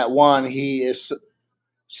fact that, 1, he is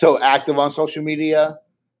so active on social media.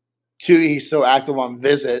 2, he's so active on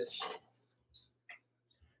visits.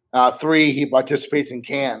 3, he participates in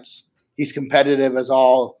camps. He's competitive as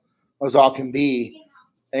all can be.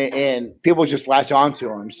 And people just latch on to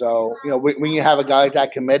him. So, when you have a guy like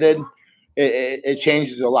that committed, it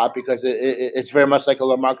changes a lot because it's very much like a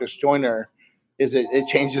LaMarcus Joyner. It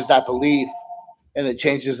changes that belief, and it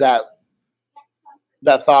changes that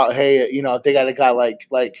that thought, hey, if they got a guy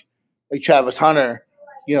like Travis Hunter,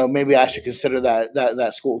 maybe I should consider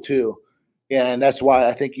that school too. Yeah, and that's why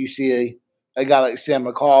I think you see a guy like Sam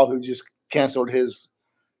McCall who just canceled his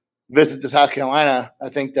visit to South Carolina. I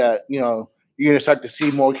think that you're going to start to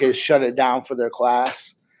see more kids shut it down for their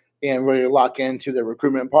class and really lock into the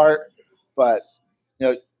recruitment part. But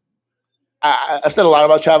I've said a lot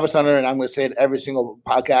about Travis Hunter, and I'm going to say it every single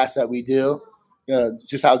podcast that we do.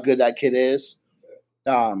 Just how good that kid is.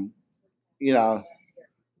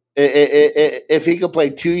 If he could play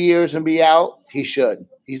 2 years and be out, he should.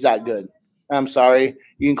 He's that good. I'm sorry,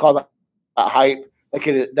 you can call that hype. That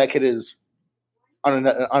kid is on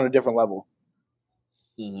a different level.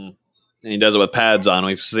 Mm-hmm. And he does it with pads on.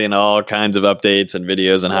 We've seen all kinds of updates and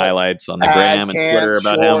videos and highlights on the gram and Twitter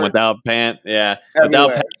about him without pants. Yeah, everywhere.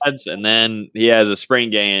 Without pads, and then he has a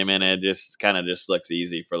spring game, and it just kind of just looks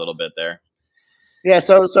easy for a little bit there. Yeah.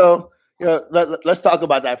 So let's talk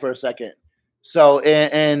about that for a second. So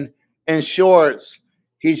in shorts,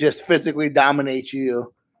 he just physically dominates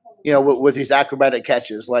you, with these acrobatic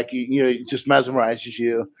catches, like he just mesmerizes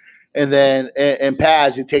you, and then in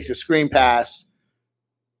pads, he takes a screen pass.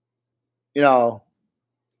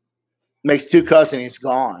 Makes 2 cuts and he's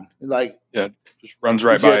gone. Like just runs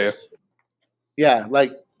right by you. Yeah,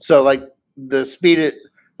 like the speed.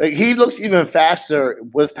 He looks even faster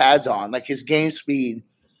with pads on. Like his game speed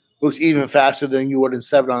looks even faster than you would in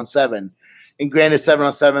 7-on-7. And granted,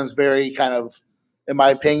 7-on-7 is very kind of, in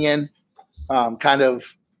my opinion, kind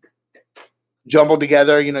of jumbled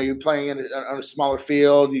together. You're playing on a smaller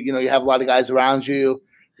field. You have a lot of guys around you.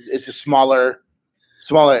 It's a smaller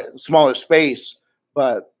space,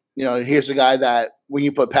 but here's a guy that when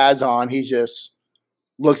you put pads on, he just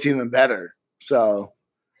looks even better. So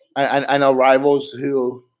I know rivals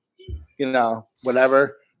who,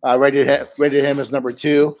 whatever, rated him as number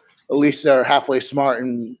 2. At least they're halfway smart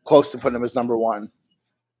and close to putting him as number 1.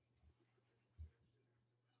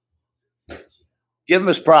 Give him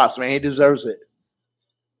his props, man. He deserves it.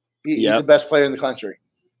 He's the best player in the country.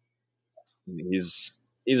 He's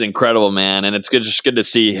incredible, man, and it's just good to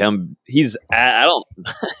see him. He's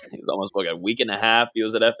almost like a week and a half. He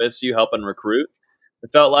was at FSU helping recruit.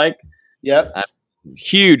 It felt like,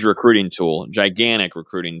 huge recruiting tool, gigantic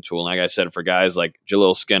recruiting tool. And like I said, for guys like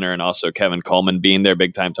Jaleel Skinner and also Kevin Coleman being their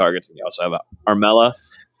big time targets, and you also have Armella.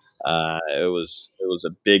 It was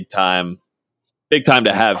a big time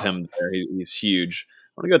to have him there. He's huge.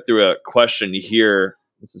 I want to go through a question here.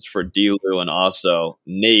 This is for D-Lou and also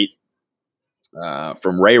Nate.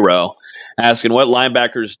 From Rayro, asking what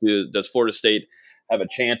linebackers does Florida State have a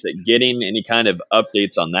chance at getting? Any kind of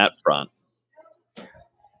updates on that front?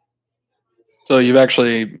 So you've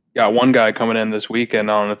actually got one guy coming in this weekend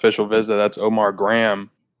on an official visit. That's Omar Graham.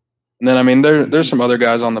 And then, there's some other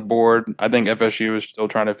guys on the board. I think FSU is still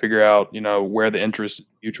trying to figure out, where the interest is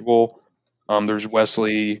mutual. There's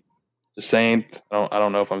Wesley DeSaint. I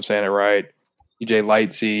don't know if I'm saying it right. EJ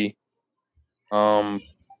Lightsey.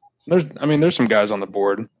 There's some guys on the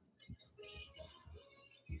board.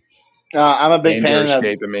 I'm a big fan of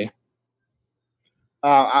me.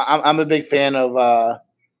 I'm a big fan of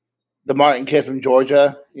the Martin kid from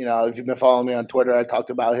Georgia. If you've been following me on Twitter, I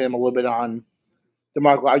talked about him a little bit on the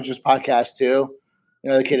Mark Rogers podcast too.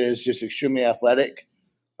 The kid is just extremely athletic.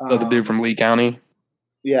 The dude from Lee County.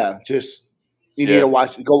 Yeah, just you need to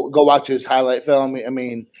watch. Go watch his highlight film.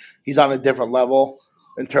 He's on a different level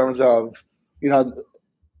in terms of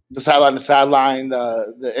the sideline to sideline,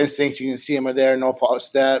 the instincts you can see him are there, no false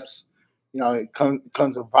steps.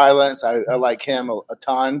 Comes with violence. I like him a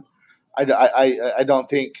ton. I don't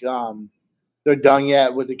think they're done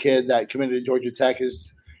yet with the kid that committed to Georgia Tech.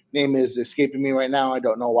 His name is escaping me right now. I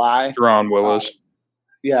don't know why. Deron Willis.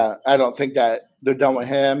 I don't think that they're done with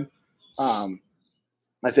him. I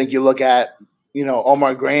think you look at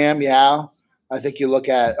Omar Graham. Yeah, I think you look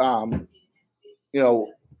at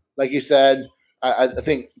like you said. I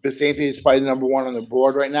think DeSaint is probably the number 1 on the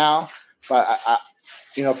board right now. But,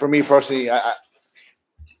 for me personally, I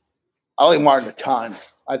like Martin a ton.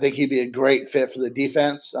 I think he'd be a great fit for the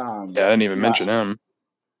defense. I didn't even mention him.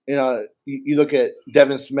 You look at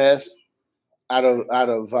Devin Smith out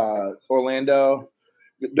of Orlando.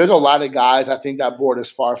 There's a lot of guys. I think that board is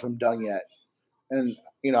far from done yet. And,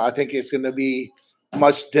 I think it's going to be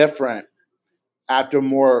much different after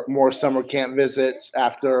more summer camp visits,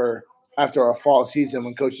 after a fall season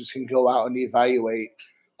when coaches can go out and evaluate.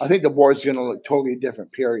 I think the board's going to look totally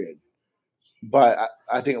different, period. But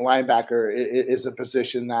I think linebacker is a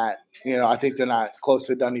position that, I think they're not close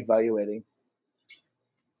to done evaluating.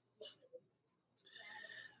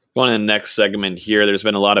 Going to the next segment here, there's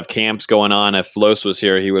been a lot of camps going on. If Los was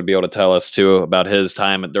here, he would be able to tell us, too, about his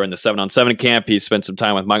time during the 7-on-7 camp. He spent some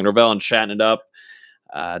time with Mike Norvell and chatting it up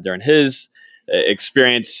during his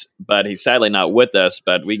experience, but he's sadly not with us,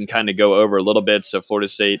 but we can kind of go over a little bit. So Florida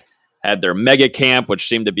State had their mega camp, which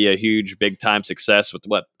seemed to be a huge, big-time success with,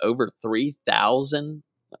 over 3,000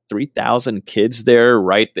 kids there,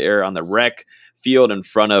 right there on the rec field in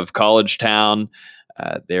front of College Town.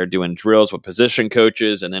 They're doing drills with position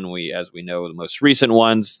coaches, and then as we know, the most recent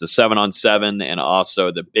ones, the 7-on-7, and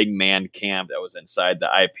also the big man camp that was inside the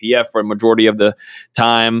IPF for a majority of the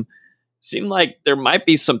time. Seemed like there might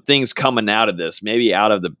be some things coming out of this, maybe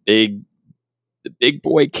out of the big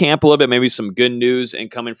boy camp a little bit, maybe some good news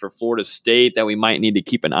incoming for Florida State that we might need to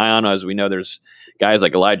keep an eye on. As we know, there's guys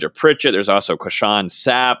like Elijah Pritchett. There's also Kashawn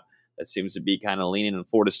Sapp that seems to be kind of leaning in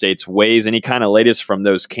Florida State's ways. Any kind of latest from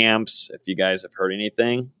those camps, if you guys have heard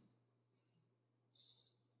anything?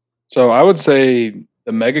 So I would say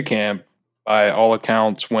the mega camp, by all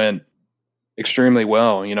accounts, went extremely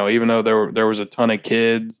well. You know, even though there was a ton of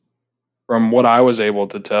kids, from what I was able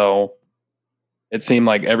to tell, it seemed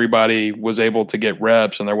like everybody was able to get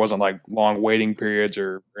reps, and there wasn't like long waiting periods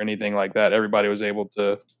or anything like that. Everybody was able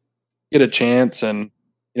to get a chance, and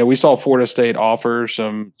we saw Florida State offer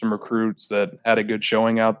some recruits that had a good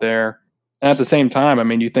showing out there. And at the same time, I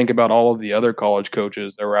mean, you think about all of the other college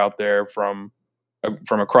coaches that were out there from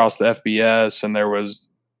across the FBS, and there was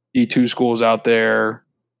D2 schools out there.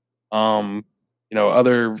 I'm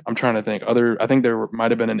trying to think, I think there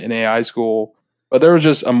might have been an NAI school, but there was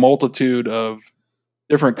just a multitude of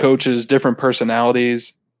different coaches, different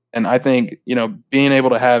personalities. And I think, being able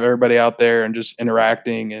to have everybody out there and just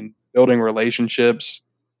interacting and building relationships,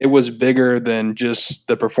 it was bigger than just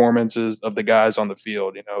the performances of the guys on the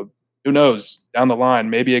field. Who knows, down the line,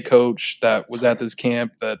 maybe a coach that was at this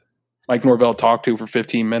camp that Mike Norvell talked to for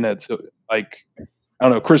 15 minutes, like, I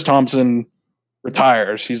don't know, Chris Thompson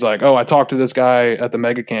retires. He's like, oh, I talked to this guy at the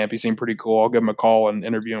mega camp. He seemed pretty cool. I'll give him a call and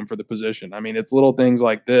interview him for the position. I mean, it's little things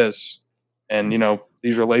like this. And,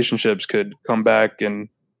 these relationships could come back and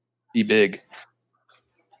be big.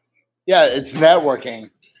 Yeah, it's networking.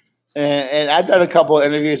 And I've done a couple of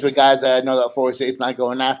interviews with guys that I know that Florida State's not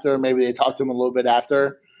going after. Maybe they talked to them a little bit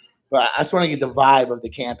after. But I just want to get the vibe of the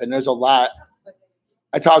camp. And there's a lot.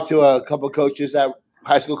 I talked to a couple of coaches,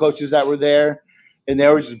 high school coaches that were there, and they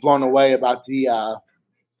were just blown away about the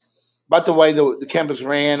way the campus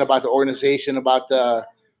ran, about the organization, about the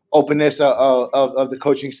openness of the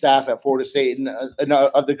coaching staff at Florida State and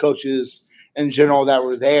of the coaches in general that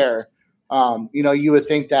were there. You would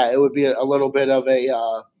think that it would be a little bit of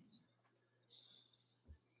a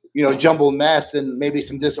jumbled mess and maybe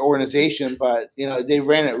some disorganization, but they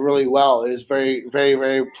ran it really well. It was very, very,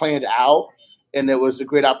 very planned out, and it was a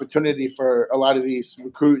great opportunity for a lot of these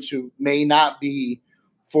recruits who may not be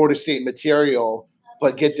Florida State material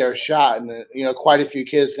but get their shot. And quite a few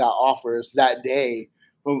kids got offers that day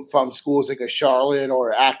from schools like a Charlotte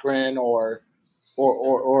or Akron or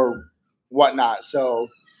whatnot. So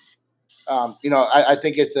I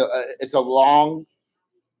think it's a long-term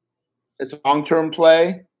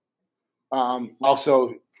play.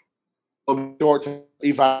 Also, short-term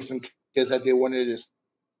evaluate some kids that they wanted to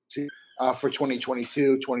see for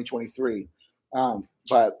 2022, 2023.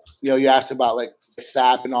 But you asked about like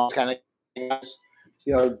SAP and all kind of things.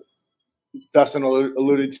 Dustin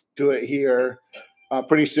alluded to it here.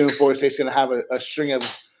 Pretty soon, Florida State's going to have a string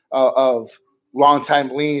of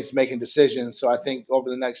long-time leans making decisions. So I think over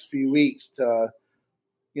the next few weeks to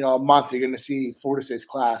a month, you're going to see Florida State's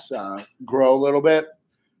class grow a little bit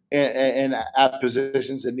and at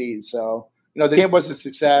positions of need. So the game was a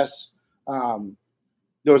success.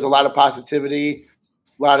 There was a lot of positivity,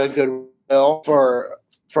 a lot of goodwill for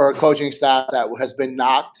a coaching staff that has been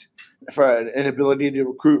knocked for an inability to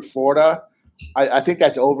recruit Florida. I think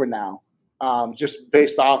that's over now. Just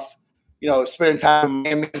based off, spending time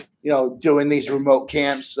in Miami, doing these remote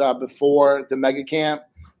camps before the mega camp,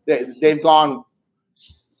 they've gone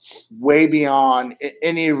way beyond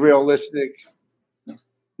any realistic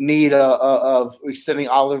need of extending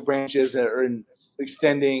olive branches or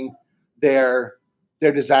extending their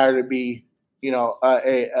desire to be,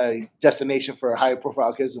 a destination for high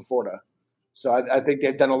profile kids in Florida. So I think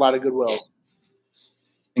they've done a lot of goodwill.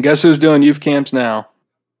 And guess who's doing youth camps now?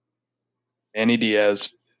 Andy Diaz.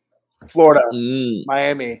 Florida.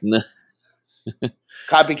 Miami.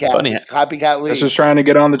 Copycat. Funny. It's copycat league. Just trying to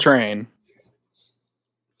get on the train.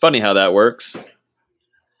 Funny how that works.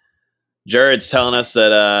 Jared's telling us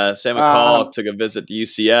that Sam McCall took a visit to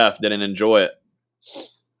UCF, didn't enjoy it.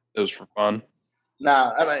 It was for fun.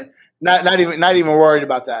 No, I mean, not even worried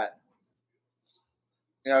about that.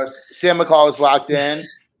 Sam McCall is locked in,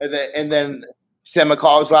 and then Sam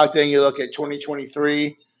McCall is locked in. You look at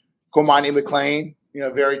 2023, Cormani McLean,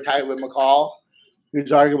 very tight with McCall,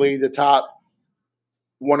 who's arguably the top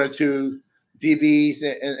 1 or 2 DBs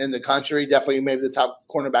in the country. Definitely maybe the top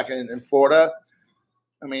cornerback in Florida.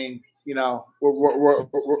 I mean,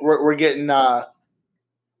 we're getting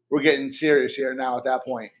serious here now at that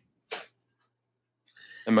point.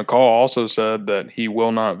 And McCall also said that he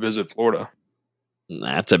will not visit Florida.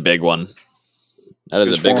 That's a big one. That is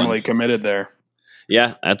He's a big formally one. committed there.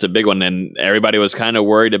 Yeah, that's a big one. And everybody was kind of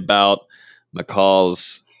worried about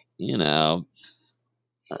McCall's, he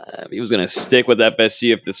was going to stick with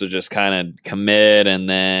FSU if this was just kind of commit and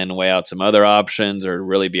then weigh out some other options or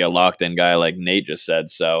really be a locked-in guy like Nate just said.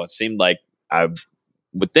 So it seemed like I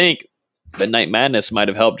would think Midnight Madness might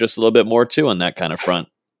have helped just a little bit more too on that kind of front.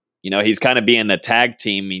 He's kind of being the tag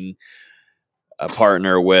teaming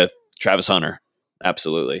partner with Travis Hunter.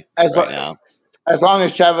 Absolutely. As long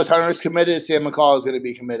as Travis Hunter is committed, Sam McCall is going to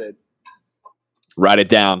be committed. Write it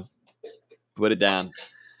down. Put it down.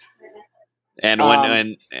 And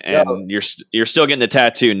when you're still getting the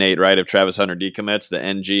tattoo, Nate, right? If Travis Hunter decommits, the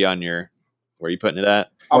NG on your where are you putting it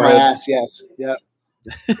at? On my ass, yes. Yep.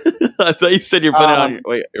 I thought you said you're putting it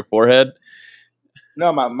on your forehead.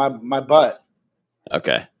 No, my butt.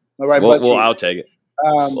 Okay. My right butt cheek. I'll take it.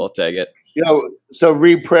 We'll take it. So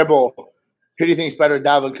Reed Pribble, who do you think is better,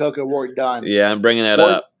 Dalvin Cook or Warrick Dunn? Yeah, I'm bringing that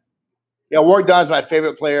up. Yeah, Warrick Dunn's my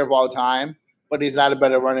favorite player of all time, but he's not a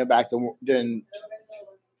better running back than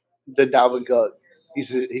Dalvin Cook.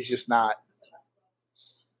 He's just not.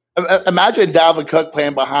 Imagine Dalvin Cook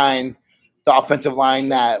playing behind the offensive line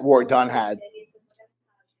that Warrick Dunn had.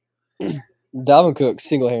 Dalvin Cook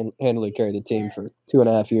single-handedly carried the team for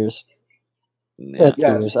 2.5 years. Yeah. 2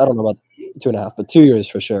 years. I don't know about 2.5, but 2 years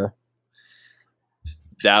for sure.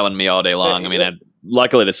 Dalvin me all day long. I mean,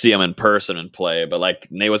 luckily to see him in person and play, but like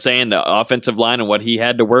Nate was saying, the offensive line and what he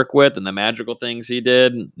had to work with and the magical things he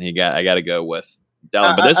did, I got to go with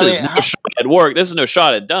Dalvin. But this is no shot at Warrick. This is no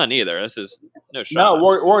shot at Dunn either. This is no shot. No,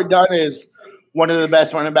 Warrick Dunn is one of the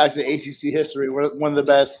best running backs in ACC history. One of the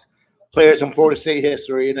best players in Florida State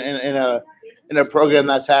history in a program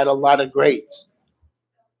that's had a lot of greats.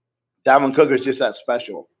 Dalvin Cook is just that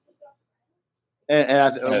special.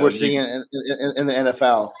 And we're seeing it in the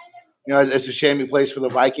NFL. It's a shame he plays for the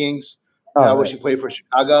Vikings. I wish he played for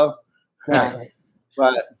Chicago.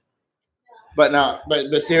 but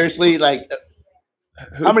seriously, like,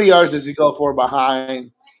 how many yards does he go for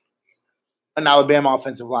behind an Alabama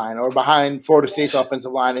offensive line or behind Florida State's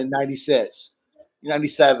offensive line in 96,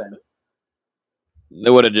 97? It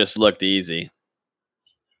would have just looked easy.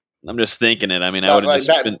 I'm just thinking it. I mean, I would have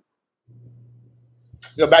just been.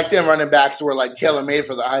 Back then, running backs were like tailor made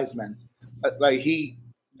for the Heisman. Like, he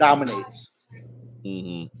dominates.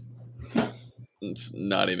 Mm-hmm. It's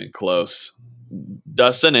not even close.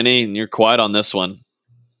 Dustin, you're quiet on this one.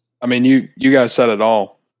 I mean, you guys said it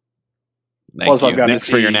all. Thank you. Thanks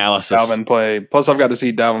for your analysis. Dalvin play. Plus, I've got to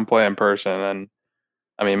see Dalvin play in person, and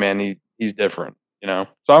I mean, man, he's different. So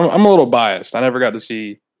I'm a little biased. I never got to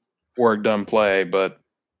see Warrick Dunn play, but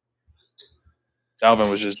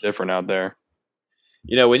Dalvin was just different out there.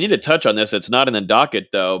 We need to touch on this. It's not in the docket,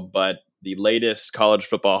 though, but the latest College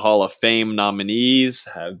Football Hall of Fame nominees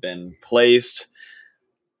have been placed.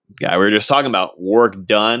 Guy we were just talking about, Warrick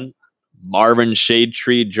Dunn, Marvin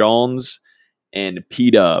Shadetree Jones, and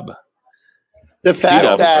P-Dub. The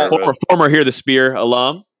fact that former Hear the Spear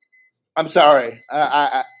alum. I'm sorry.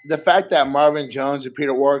 The fact that Marvin Jones and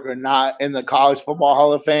Peter Warrick are not in the College Football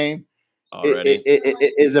Hall of Fame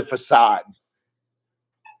it is a facade.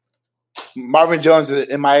 Marvin Jones,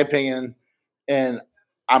 in my opinion, and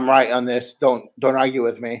I'm right on this, don't argue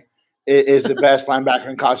with me, is the best linebacker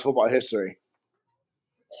in college football history.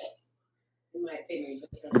 In my opinion.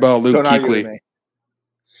 What about Luke Kuechly?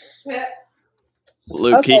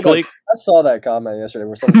 Luke Kuechly? I saw that comment yesterday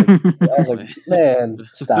where someone I was like, man,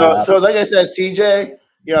 stop. So like I said, CJ,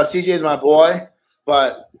 CJ is my boy,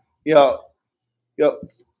 but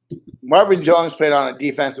Marvin Jones played on a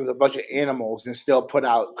defense with a bunch of animals and still put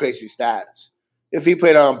out crazy stats. If he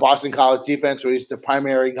played on a Boston College defense where he's the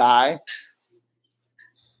primary guy,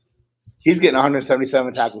 he's getting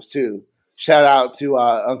 177 tackles too. Shout out to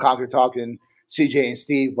Unconquered Talk and CJ and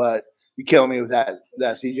Steve, but you killing me with that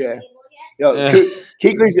CJ.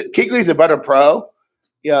 Kuechly's a better pro.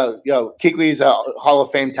 Kuechly's a Hall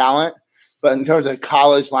of Fame talent, but in terms of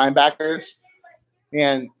college linebackers,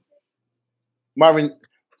 man, Marvin.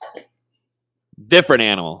 Different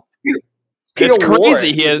animal. Peter it's crazy. Warrick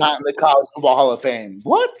He is not in the College Football Hall of Fame.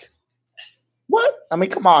 What? I mean,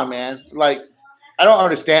 come on, man. Like, I don't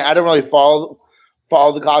understand. I don't really follow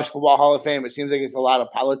follow the College Football Hall of Fame, it seems like it's a lot of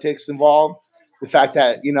politics involved. The fact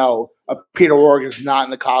that, Peter Warrick is not in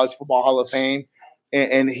the College Football Hall of Fame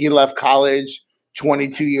and he left college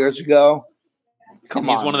 22 years ago. He's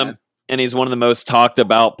one of the most talked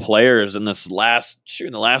about players in the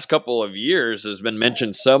last couple of years. Has been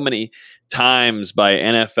mentioned so many times by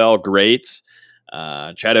NFL greats.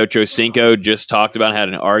 Chad Ochocinco just talked about, had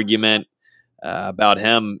an argument about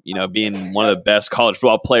him, being one of the best college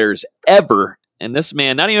football players ever. And this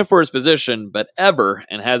man, not even for his position, but ever,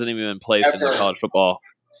 and hasn't even been placed in the College Football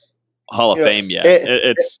Hall of Fame yet.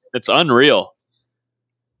 It's unreal.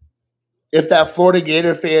 If that Florida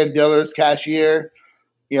Gator fan, Dillard's cashier,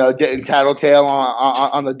 didn't tattletale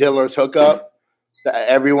on the Dillard's hookup that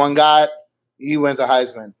everyone got, he wins a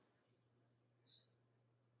Heisman.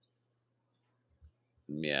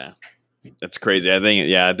 Yeah, that's crazy. I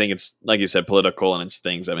think it's, like you said, political, and it's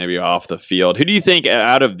things that maybe are off the field. Who do you think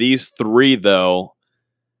out of these three, though,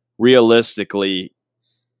 realistically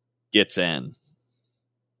gets in?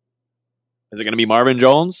 Is it going to be Marvin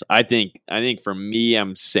Jones? I think for me,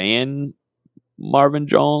 I'm saying Marvin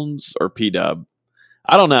Jones or P-Dub.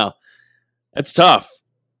 I don't know. It's tough.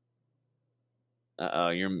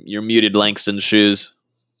 You're muted, Langston Shoes.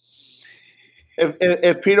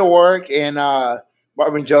 If Peter Warrick and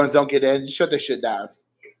Marvin Jones don't get in, shut this shit down.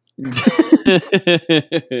 No,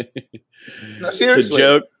 seriously. It's a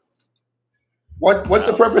joke. What's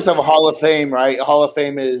the purpose of a Hall of Fame, right? A Hall of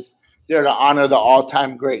Fame is there to honor the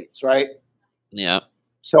all-time greats, right? Yeah.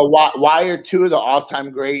 So why are two of the all-time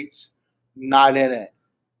greats not in it?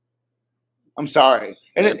 I'm sorry.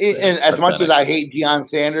 And as much as I hate Deion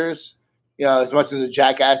Sanders, as much as a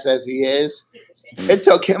jackass as he is, it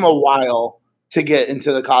took him a while to get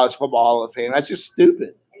into the College Football Hall of Fame. That's just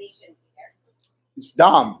stupid. It's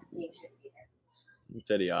dumb. It's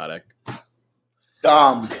idiotic.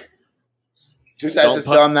 Dumb. Just as it's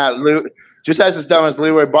dumb as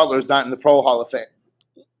Leroy Butler's not in the Pro Hall of Fame.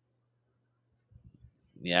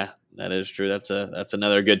 Yeah, that is true. That's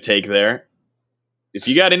another good take there. If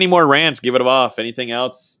you got any more rants, give it off. Anything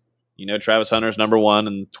else? Travis Hunter's number one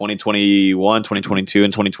in 2021, 2022,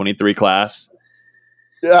 and 2023 class.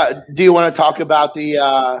 Do you want to talk about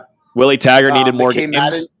the Willie Taggart needed more games?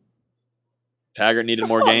 Madden? Taggart needed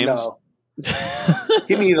more games. No.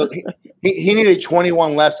 he needed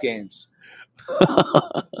 21 less games.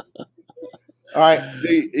 All right.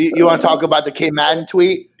 You want to talk about the K Madden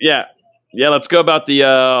tweet? Yeah. Let's go about the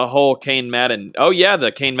whole Kane Madden. Oh yeah,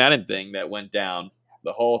 the Kane Madden thing that went down.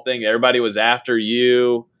 The whole thing. Everybody was after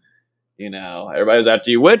you. Everybody was after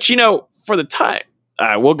you. Which for the time,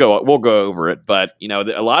 we'll go over it. But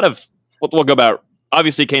a lot of we'll go about.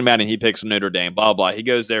 Obviously, Kane Madden, he picks Notre Dame. Blah blah. He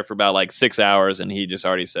goes there for about like 6 hours, and he just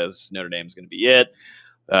already says Notre Dame's going to be it.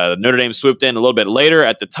 Notre Dame swooped in a little bit later.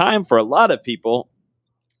 At the time, for a lot of people,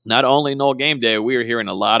 not only Noel Game Day, we were hearing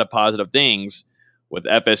a lot of positive things with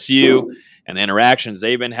FSU and the interactions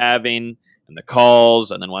they've been having and the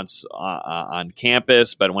calls, and then once on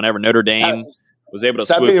campus. But whenever Notre Dame was able to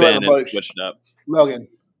swoop in and switch it up, Logan,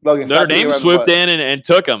 Notre Dame swooped in and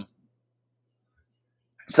took them.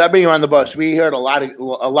 Stop being around the bush. We heard a lot.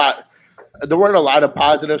 The word "a lot" of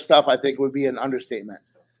positive stuff, I think, would be an understatement.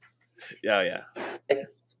 Yeah.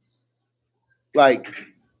 Like,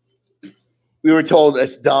 we were told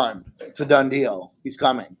it's done. It's a done deal. He's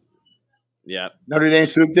coming. Yeah. Notre Dame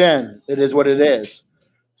swooped in. It is what it is.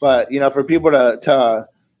 But, for people to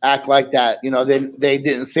act like that, they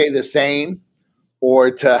didn't say the same,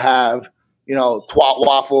 or to have, twat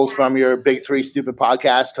waffles from your Big Three Stupid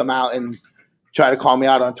podcast come out and try to call me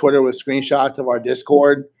out on Twitter with screenshots of our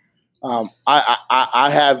Discord. I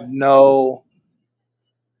have no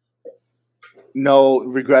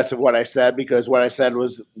regrets of what I said, because what I said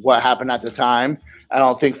was what happened at the time. I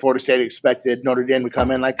don't think Florida State expected Notre Dame to come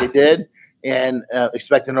in like they did, and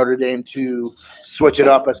expected Notre Dame to switch it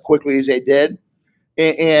up as quickly as they did.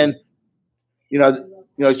 And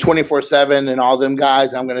 24/7 and all them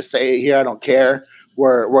guys, I'm going to say it here, I don't care.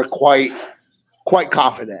 We're quite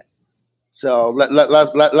confident. So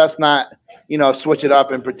let's not switch it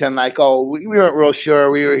up and pretend like, oh, we weren't real sure,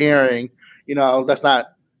 we were hearing. Let's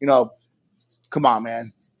not come on,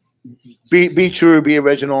 man. Be true, be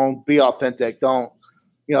original, be authentic. Don't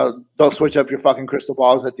switch up your fucking crystal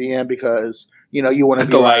balls at the end because you want to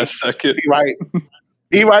be right. Be right.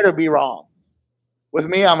 Be right or be wrong. With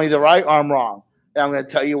me, I'm either right or I'm wrong. And I'm going to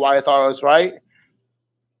tell you why I thought I was right,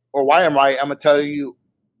 or why I'm right. I'm going to tell you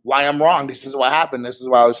why I'm wrong. This is what happened. This is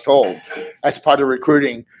what I was told. That's part of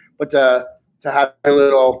recruiting. But to have a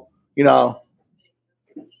little,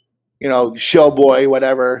 show boy,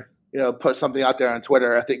 whatever, put something out there on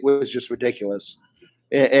Twitter, I think was just ridiculous.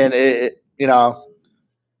 And it,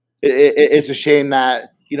 it's a shame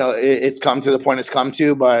that it's come to the point it's come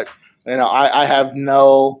to. But I have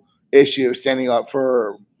no issue standing up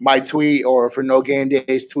for my tweet or for No Game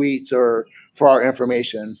Day's tweets or for our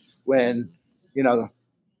information when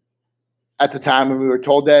at the time when we were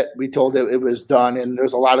told that, it was done, and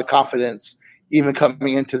there's a lot of confidence even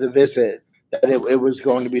coming into the visit that it was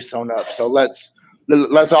going to be sewn up. So let's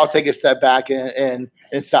all take a step back and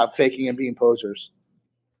stop faking and being posers.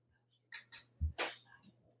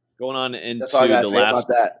 Going on into That's all I gotta say about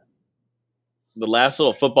that. The last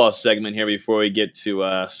little football segment here before we get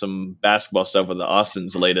to some basketball stuff with the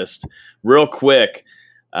Austin's latest. Real quick,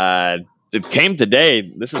 it came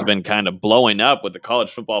today. This has been kind of blowing up with the college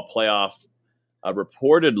football playoff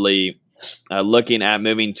reportedly looking at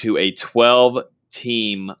moving to a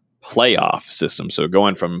 12-team playoff system. So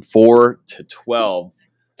going from 4 to 12,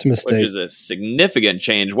 it's a mistake. Which is a significant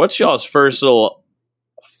change. What's y'all's first little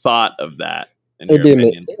thought of that?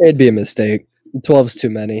 It'd be a mistake. 12's too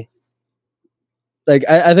many. Like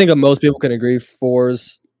I think most people can agree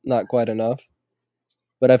 4's not quite enough.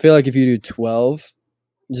 But I feel like if you do 12,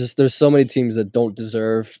 there's so many teams that don't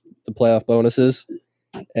deserve the playoff bonuses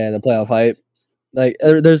and the playoff hype. Like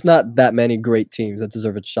there's not that many great teams that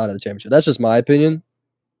deserve a shot at the championship. That's just my opinion.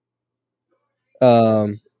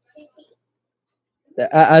 I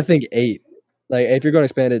think 8. Like if you're going to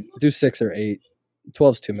expand it, do 6 or 8.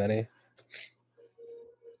 12's too many.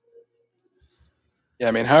 Yeah,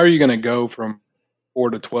 I mean, how are you going to go from 4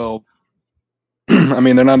 to 12? I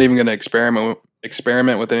mean, they're not even going to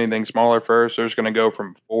experiment with anything smaller first. They're just going to go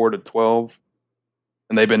from 4 to 12.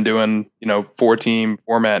 And they've been doing, 4-team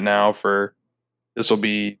format now this will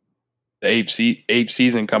be the 8th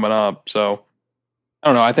season coming up. So I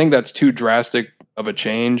don't know. I think that's too drastic of a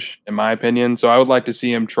change, in my opinion. So I would like to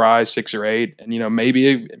see him try 6 or 8. And,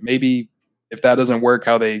 maybe if that doesn't work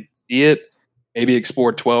how they see it, maybe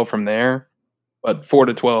explore 12 from there. But 4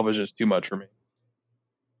 to 12 is just too much for me.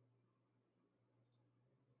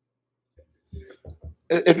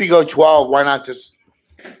 If you go 12, why not just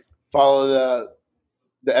follow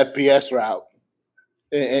the FBS route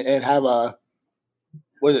and have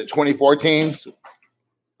 24 teams?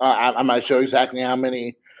 I'm not sure exactly how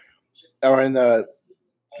many are in the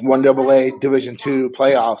 1AA Division II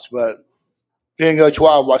playoffs, but if you can go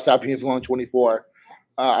 12, why stop you from going 24?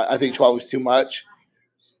 I think 12 is too much.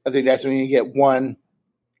 I think that's when you get 1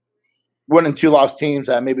 and 2 lost teams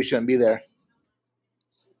that maybe shouldn't be there.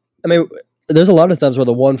 I mean, there's a lot of times where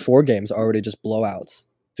the 1-4 games are already just blowouts.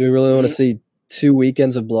 Do we really want to see 2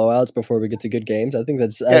 weekends of blowouts before we get to good games? I think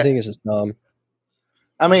it's just dumb.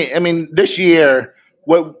 I mean, this year,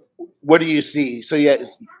 what do you see? So yeah,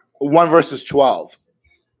 it's 1 versus 12,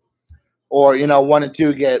 or 1 and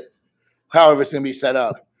 2 get however it's going to be set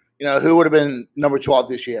up. Who would have been number 12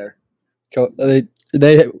 this year?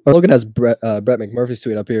 They are looking at Brett McMurphy's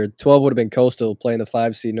tweet up here. 12 would have been Coastal playing the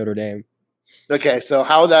 5 seed Notre Dame. Okay, so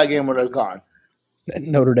how that game would have gone?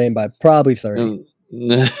 Notre Dame by probably 30.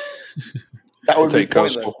 That would be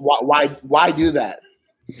pointless. Why do that?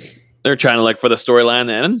 They're trying to look for the storyline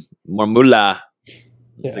and more moolah.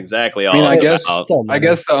 That's exactly all. I guess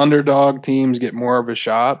the underdog teams get more of a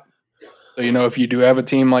shot. So, if you do have a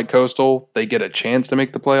team like Coastal, they get a chance to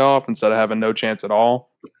make the playoff instead of having no chance at all.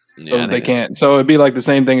 So they can't. So it'd be like the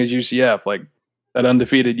same thing as UCF. Like that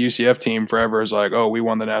undefeated UCF team forever is like, oh, we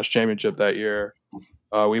won the national championship that year.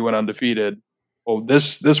 We went undefeated. Well,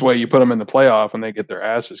 this way you put them in the playoff and they get their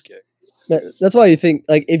asses kicked. That's why you think,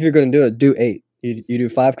 like, if you're going to do it, do 8. You do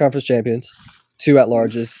 5 conference champions, 2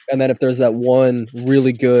 at-larges, and then if there's that one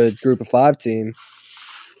really good group of 5 team,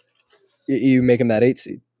 you make them that 8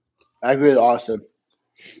 seed. I agree with Austin.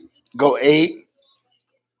 Go 8.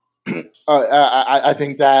 I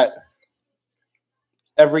think that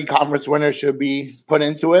every conference winner should be put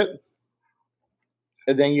into it.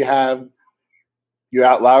 And then you have your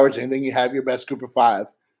at-large, and then you have your best group of 5.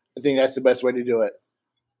 I think that's the best way to do it.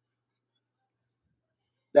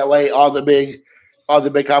 That way all the big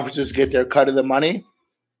conferences get their cut of the money,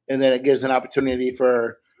 and then it gives an opportunity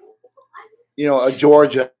for a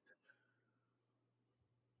Georgia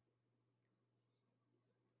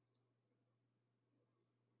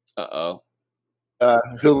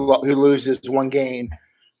who loses 1 game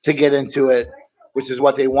to get into it, which is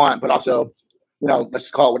what they want, but also, let's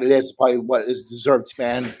call it what it is. Probably what is deserved,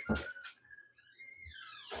 man.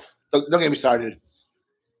 Don't get me started.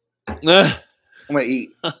 I'm gonna eat.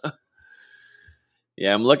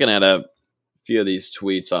 Yeah, I'm looking at a few of these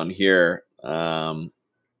tweets on here.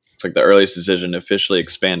 It's like the earliest decision to officially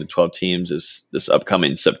expand to 12 teams is this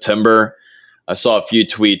upcoming September. I saw a few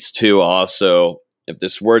tweets too. Also, if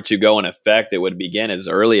this were to go in effect, it would begin as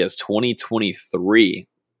early as 2023.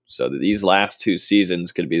 So these last 2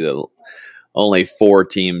 seasons could be the only 4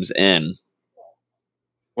 teams in.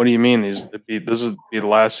 What do you mean? This would be the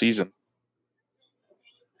last season.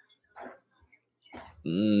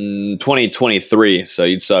 2023, so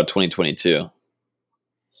you'd still have 2022.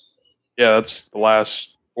 Yeah, that's the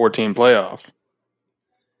last 14 playoff.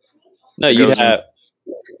 No, you'd have.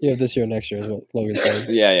 Yeah, this year, next year is what Logan said.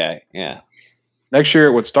 Yeah. Next year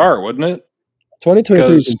it would start, wouldn't it?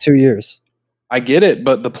 2023 is in 2 years. I get it,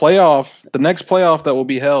 but the next playoff that will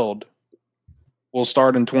be held will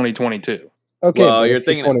start in 2022. Okay, well, you're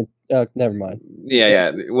thinking. Never mind.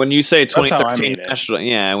 Yeah. When you say That's how I 2013 made it.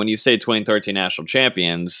 national, when you say 2013 national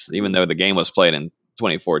champions, even though the game was played in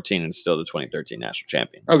 2014, it's still the 2013 national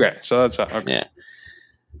champion. Okay, so that's how. Okay. Yeah.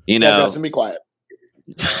 You know, Justin, be quiet.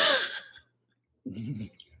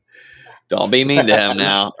 Don't be mean to him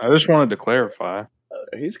now. I just wanted to clarify.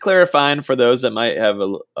 He's clarifying for those that might have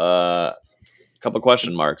a couple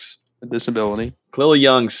question marks. A disability. Clella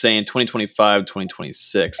Young saying 2025,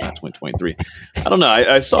 2026, not 2023. I don't know.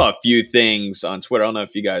 I saw a few things on Twitter. I don't know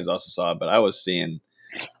if you guys also saw it, but I was seeing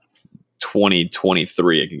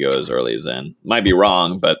 2023. It could go as early as then. Might be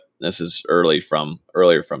wrong, but this is earlier from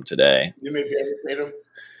today. You may be able to say them.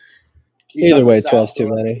 Either way, 12's too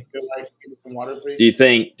many. Do you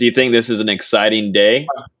think this is an exciting day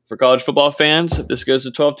for college football fans if this goes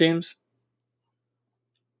to 12 teams?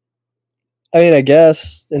 I mean, I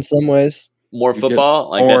guess in some ways. More football,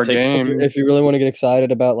 like more that takes. games. If you really want to get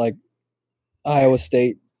excited about like Iowa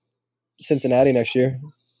State, Cincinnati next year.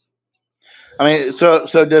 I mean, so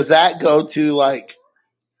does that go to like?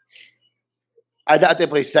 I thought they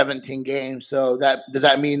play 17 games. So does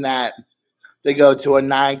that mean that they go to a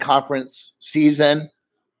 9-conference season,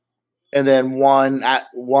 and then one out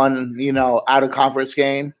of conference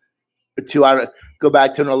game, or go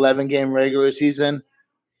back to an 11-game regular season?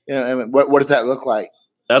 You know, I mean, what does that look like?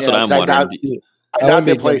 That's what I'm wondering. I doubt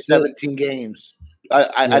they play 17 games.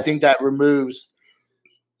 I think that removes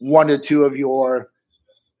 1 to 2 of your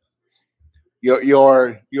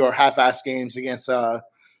half-ass games against a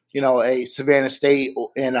Savannah State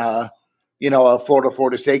and a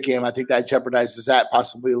Florida State game. I think that jeopardizes that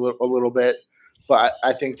possibly a little bit. But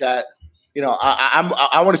I think that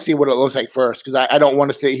I want to see what it looks like first, because I don't want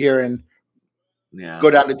to sit here and go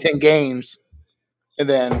down to 10 games and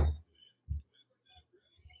then.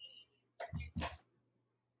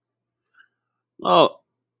 Well,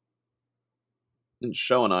 it's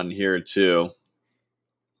showing on here too.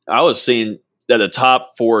 I was seeing that the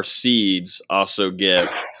top 4 seeds also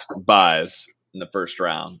get buys in the first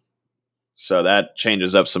round. So that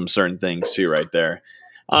changes up some certain things too right there.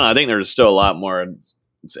 I don't know. I think there's still a lot more.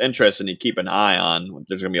 It's interesting to keep an eye on.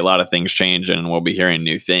 There's going to be a lot of things changing, and we'll be hearing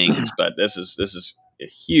new things. But this is a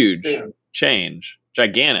huge change,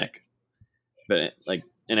 gigantic. But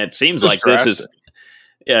it seems like drastic. this is.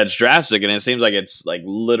 Yeah, it's drastic, and it seems like it's like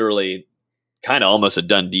literally kind of almost a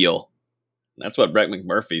done deal. That's what Brett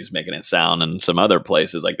McMurphy's making it sound, and some other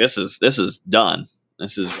places like this is done.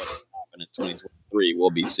 This is what happened in 2023.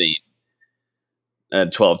 We'll be seeing a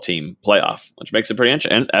 12-team playoff, which makes it pretty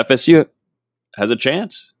interesting. And FSU has a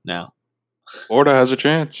chance now. Florida has a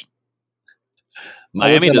chance.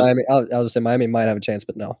 I would say Miami might have a chance,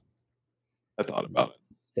 but no. I thought about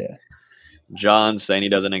it. Yeah. John saying he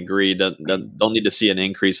doesn't agree. Don't need to see an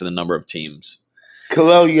increase in the number of teams.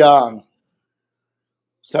 Khalil Young.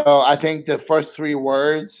 So I think the first 3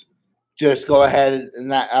 words, just go ahead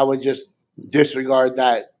and that I would just disregard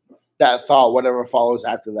that thought, whatever follows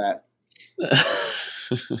after that.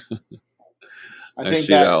 I see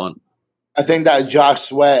that one. I think that Josh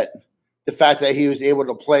Sweat, the fact that he was able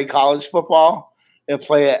to play college football and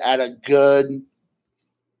play it at a good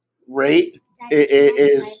rate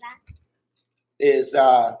is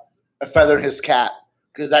a feather in his cap,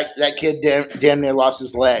 because that kid damn near lost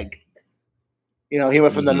his leg. He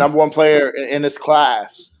went from the number 1 player in his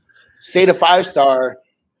class, stayed a 5-star,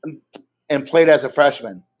 and played as a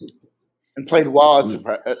freshman, and played well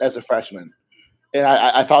as a freshman. And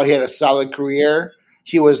I thought he had a solid career.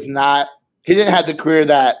 He didn't have the career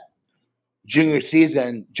that junior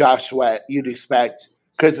season Josh Sweat you'd expect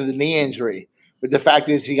because of the knee injury. But the fact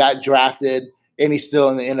is, he got drafted and he's still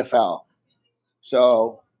in the NFL.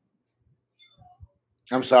 So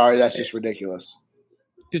I'm sorry, that's just ridiculous.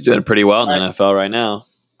 He's doing pretty well in the NFL right now.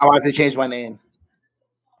 I want to change my name.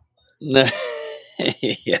 Yeah.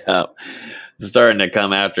 It's starting to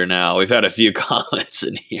come after now. We've had a few comments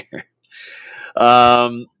in here.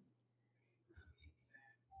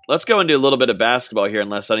 Let's go and do a little bit of basketball here,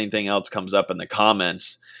 unless anything else comes up in the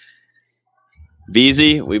comments.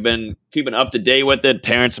 VZ, we've been keeping up to date with it.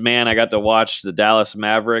 Terrence Mann, I got to watch the Dallas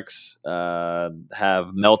Mavericks have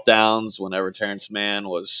meltdowns whenever Terrence Mann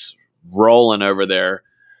was rolling over there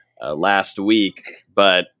last week.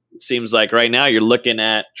 But it seems like right now you're looking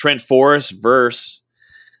at Trent Forrest versus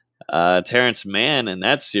Terrence Mann in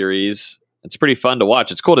that series. It's pretty fun to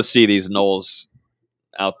watch. It's cool to see these Noles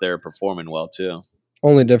out there performing well, too.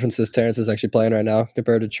 Only difference is Terrence is actually playing right now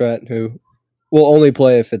compared to Trent, who will only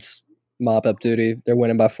play if it's mop-up duty. They're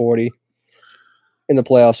winning by 40 in the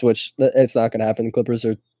playoffs, which it's not going to happen. The Clippers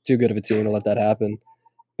are too good of a team to let that happen.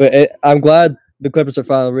 But I'm glad the Clippers are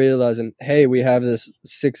finally realizing, hey, we have this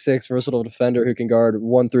 6'6" versatile defender who can guard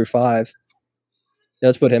 1 through 5.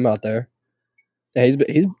 Let's put him out there. Yeah,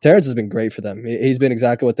 Terrence has been great for them. He's been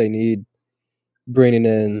exactly what they need, bringing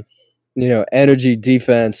in, energy,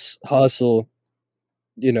 defense, hustle,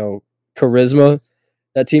 charisma.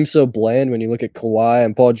 That team's so bland when you look at Kawhi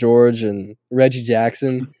and Paul George and Reggie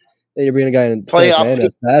Jackson. Then you're bringing a guy in playoff who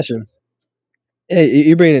has passion. Hey,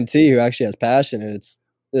 you bring in T who actually has passion, and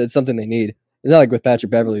it's something they need. It's not like with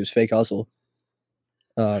Patrick Beverly who's fake hustle.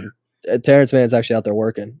 Terrence Mann's actually out there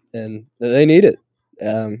working, and they need it.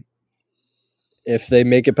 If they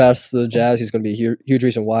make it past the Jazz, he's going to be a huge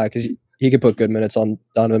reason why, because he could put good minutes on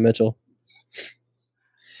Donovan Mitchell.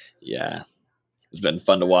 Yeah, it's been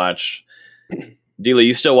fun to watch. Dealer,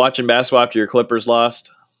 you still watching basketball after your Clippers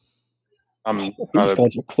lost? I'm not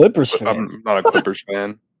a Clippers fan. I'm not a Clippers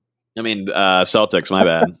fan. I mean, Celtics, my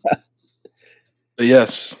bad. But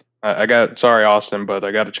yes, I got, sorry, Austin, but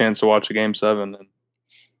I got a chance to watch the Game 7. And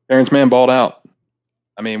Terrence Mann balled out.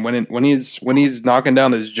 I mean, when he's knocking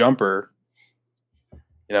down his jumper,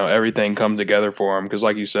 everything comes together for him. Because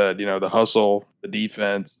like you said, the hustle, the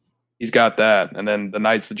defense, he's got that. And then the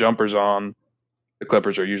nights the jumper's on, the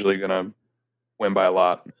Clippers are usually going to win by a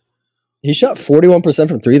lot. He shot 41%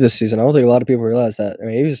 from 3 this season. I don't think a lot of people realize that. I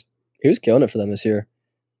mean, he was killing it for them this year.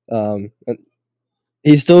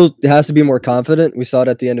 He still has to be more confident. We saw it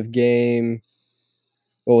at the end of game.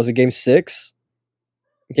 What was it? Game 6,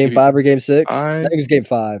 game 5 or game 6? I think it was game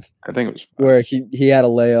 5. I think it was 5. Where he had a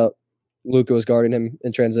layup. Luka was guarding him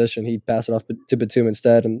in transition. He passed it off to Batum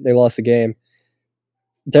instead, and they lost the game.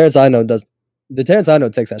 Terrence I know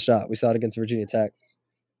takes that shot. We saw it against Virginia Tech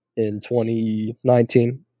in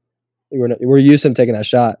 2019. We're used to him taking that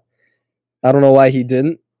shot. I don't know why he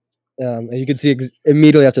didn't. And you could see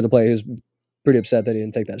immediately after the play, he was pretty upset that he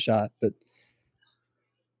didn't take that shot. But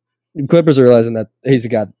the Clippers are realizing that he's the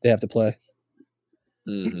guy they have to play.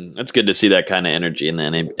 Mm-hmm. It's good to see that kind of energy in the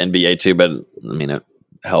NBA too. But I mean, it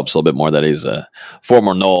helps a little bit more that he's a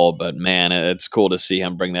former Nole. But man, it's cool to see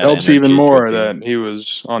him bring that. Helps even more that he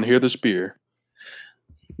was on Hear the Spear.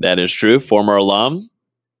 That is true. Former alum.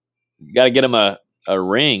 Got to get him a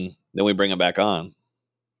ring. Then we bring him back on.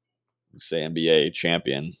 Say NBA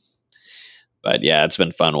champion. But yeah, it's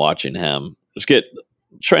been fun watching him.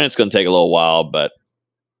 Trent's going to take a little while, but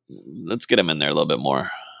let's get him in there a little bit more.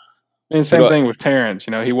 And same thing with Terrence.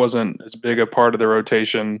 He wasn't as big a part of the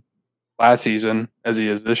rotation last season as he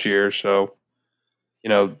is this year. So,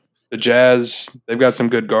 the Jazz, they've got some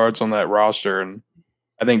good guards on that roster, and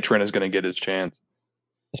I think Trent is going to get his chance.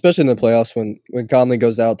 Especially in the playoffs when Conley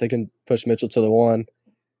goes out, they can push Mitchell to the 1.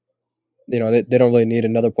 They don't really need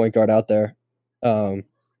another point guard out there. And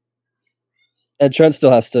Trent still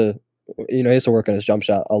has to, he has to work on his jump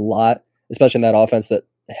shot a lot, especially in that offense that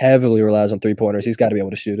heavily relies on 3-pointers. He's got to be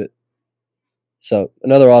able to shoot it. So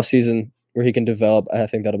another offseason where he can develop, I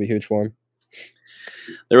think that'll be huge for him.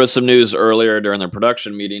 There was some news earlier during the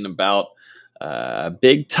production meeting about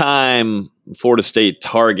big-time Florida State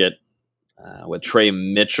target with Trey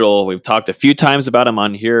Mitchell. We've talked a few times about him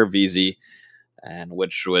on here, VZ, and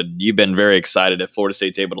you've been very excited if Florida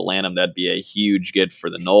State's able to land him. That'd be a huge get for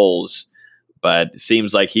the Noles. But it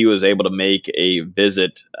seems like he was able to make a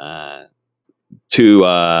visit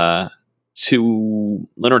to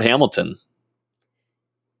Leonard Hamilton.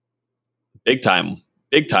 Big time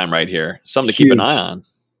right here. Something to keep an eye on.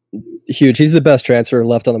 Huge. He's the best transfer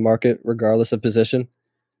left on the market, regardless of position.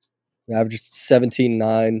 He averaged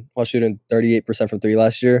 17.9 while shooting 38% from 3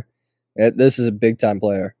 last year. This is a big-time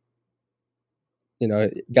player.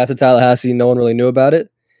 Got to Tallahassee. No one really knew about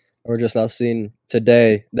it. We're just now seeing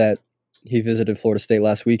today that he visited Florida State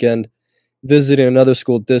last weekend, visiting another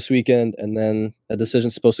school this weekend, and then a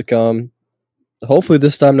decision's supposed to come hopefully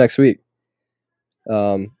this time next week.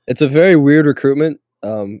 It's a very weird recruitment.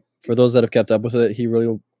 For those that have kept up with it, he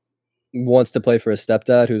really wants to play for his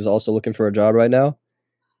stepdad, who's also looking for a job right now.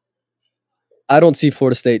 I don't see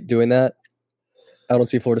Florida State doing that. I don't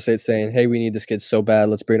see Florida State saying, hey, we need this kid so bad,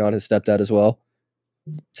 let's bring on his stepdad as well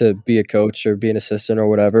to be a coach or be an assistant or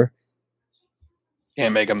whatever.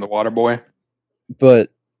 Can't make him the water boy. But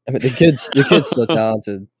I mean, the kid's so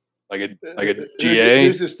talented. Like a GA.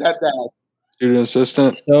 Who's his stepdad? Student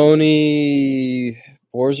assistant. Tony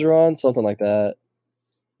Borgeron, something like that.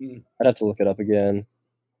 I'd have to look it up again.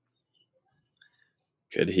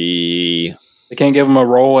 Could he? They can't give him a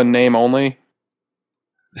role and name only.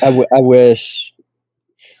 I wish.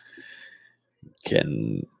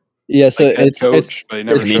 Can Yeah, so Like head it's coach, but he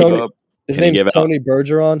never it's showed Tony, up. his Can he name's give out- Tony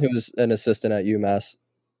Bergeron, who's an assistant at UMass.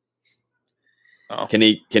 Oh. Can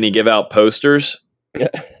he give out posters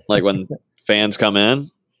like when fans come in?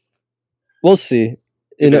 We'll see.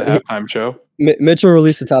 He You did know, a halftime show. Mitchell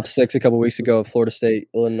released the top 6 a couple weeks ago: Florida State,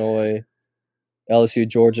 Illinois, LSU,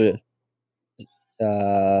 Georgia,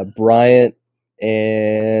 Bryant,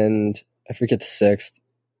 and I forget the 6th.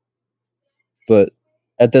 But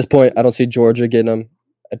at this point, I don't see Georgia getting him.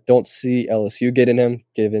 I don't see LSU getting him,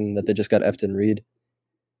 given that they just got Efton Reed.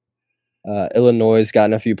 Illinois has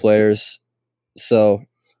gotten a few players, so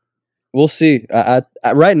we'll see. I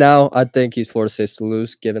right now, I think he's Florida State's to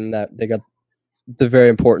lose, given that they got the very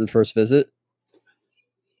important first visit.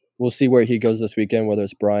 We'll see where he goes this weekend, whether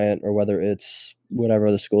it's Bryant or whether it's whatever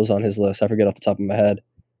other school's on his list. I forget off the top of my head.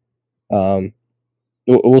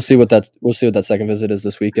 We'll see what that second visit is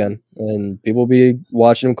this weekend, and people will be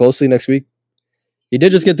watching him closely next week. He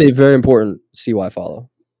did just get the very important CY follow.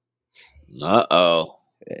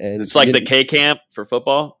 And It's like the K camp for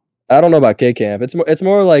football. I don't know about K camp. It's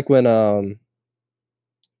more like when I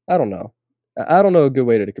don't know. I don't know a good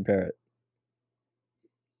way to compare it.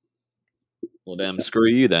 Well, damn, screw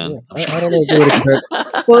you then. Yeah, I don't know a good way to compare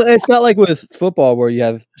it. Well, it's not like with football where you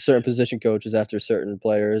have certain position coaches after certain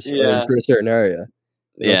players Yeah. recruit a certain area.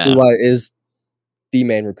 Yeah. CY is the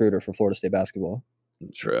main recruiter for Florida State basketball.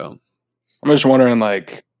 True. I'm just wondering,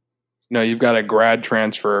 like, you've got a grad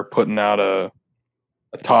transfer putting out a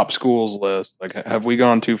top schools list. Like, have we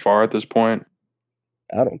gone too far at this point?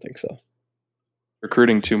 I don't think so.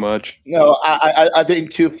 Recruiting too much? No, I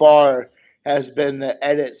think too far has been the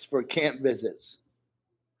edits for camp visits.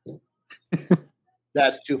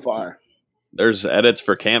 That's too far. There's edits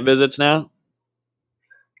for camp visits now.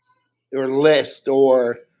 Or list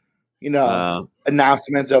or,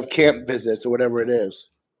 announcements of camp visits or whatever it is.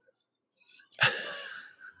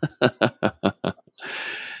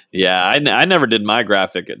 Yeah, I never did my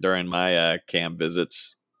graphic during my camp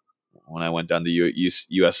visits when I went down to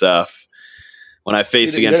USF. When I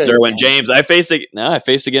faced against Derwin James, I faced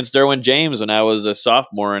against Derwin James when I was a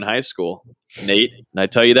sophomore in high school. Nate, did I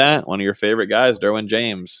tell you that? One of your favorite guys, Derwin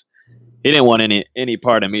James. He didn't want any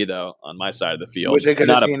part of me though on my side of the field. Wish I could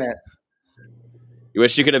have seen it. You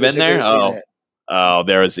wish you could have been there?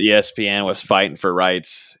 There was ESPN was fighting for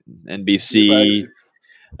rights. NBC,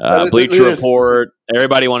 Bleacher Report.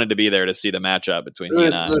 Everybody wanted to be there to see the matchup between you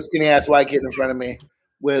and I. This skinny ass white kid in front of me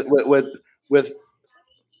with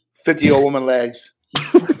 50-year-old woman legs.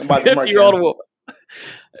 50-year-old woman.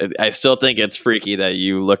 I still think it's freaky that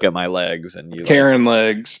you look at my legs and you Karen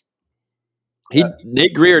legs.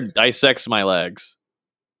 Nate Greer dissects my legs.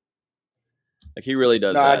 Like he really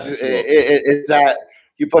does. No, that. It's that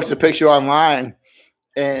you post a picture online,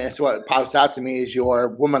 and it's what pops out to me is your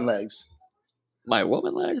woman legs. My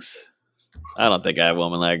woman legs? I don't think I have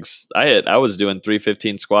woman legs. I was doing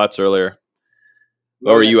 315 squats earlier.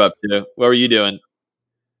 What were you up to? What were you doing?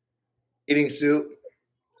 Eating soup.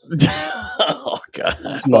 Oh God!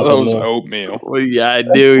 That was oatmeal. Well, yeah, I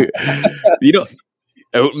do.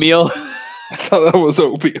 Oatmeal. I thought that was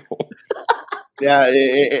oatmeal. Yeah,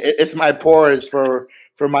 it's my porridge for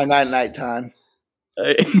my night time.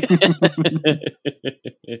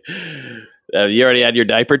 Have you already had your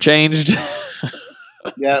diaper changed?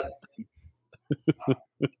 Yep.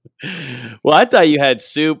 Well, I thought you had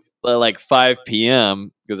soup at like 5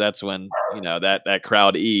 p.m. because that's when that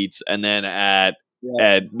crowd eats, and then at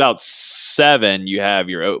about 7 you have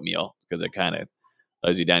your oatmeal because it kind of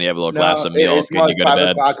slows you down. You have a little glass of milk and you go to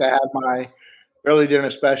bed. 5 o'clock. I have my early dinner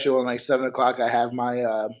special, and like 7 o'clock I have my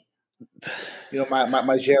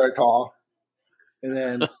my Geritol, and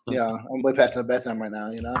then I'm way past my bedtime right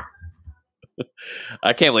now.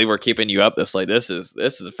 I can't believe we're keeping you up this late. This is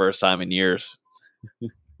the first time in years.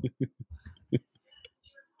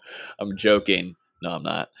 I'm joking. No, I'm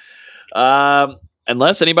not.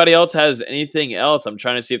 Unless anybody else has anything else, I'm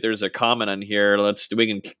trying to see if there's a comment on here.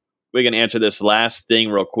 We can answer this last thing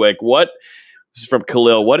real quick. This is from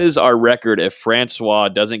Khalil. What is our record if Francois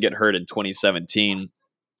doesn't get hurt in 2017?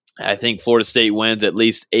 I think Florida State wins at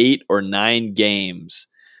least 8 or 9 games.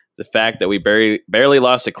 The fact that we barely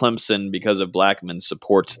lost to Clemson because of Blackman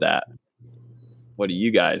supports that. What do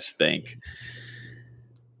you guys think?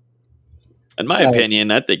 In my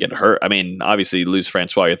opinion, I think it hurt. I mean, obviously, you lose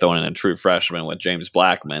Francois, you're throwing in a true freshman with James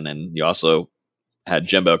Blackman, and you also had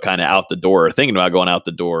Jimbo kind of out the door, or thinking about going out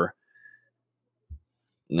the door.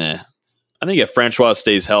 Nah. I think if Francois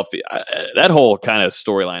stays healthy, that whole kind of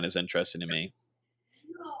storyline is interesting to me.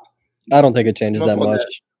 I don't think it changes that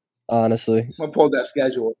much, honestly. I'm going to pull that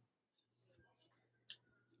schedule.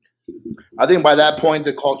 I think by that point,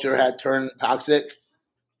 the culture had turned toxic.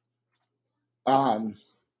 In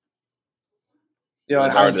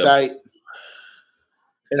hindsight,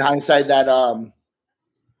 that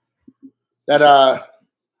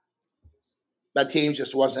team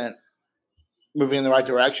just wasn't moving in the right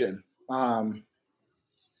direction. I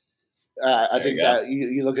think that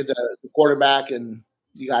you look at the quarterback and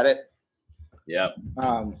you got it. Yep.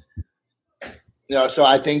 So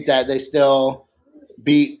I think that they still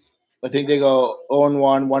beat. I think they go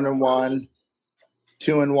 0-1, 1-1,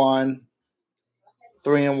 2-1,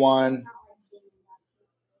 3-1,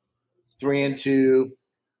 3-2,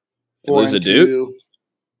 4-2.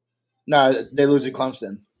 No, they lose to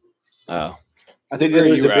Clemson. Oh, I think they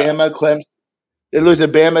lose to Bama, Clemson. They lose to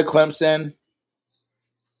Bama, Clemson,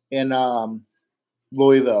 and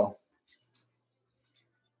Louisville.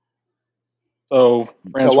 So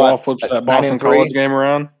Francois flips that Boston College game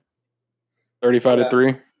around,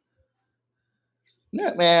 35-3.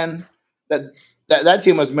 Yeah, man, that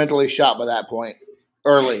team was mentally shot by that point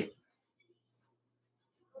early.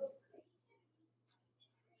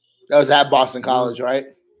 That was at Boston College, right?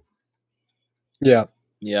 Yeah.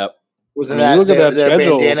 Yep. Wasn't that their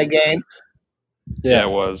bandana game? Yeah, it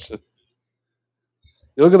was.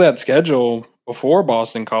 You look at that schedule before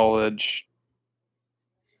Boston College,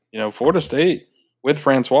 Florida State with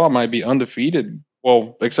Francois might be undefeated.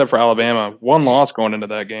 Well, except for Alabama. One loss going into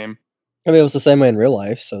that game. I mean, it was the same way in real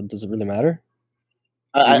life, so does it really matter?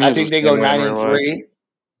 I think they go 9-3.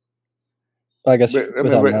 I guess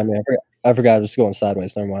without I forgot. I was going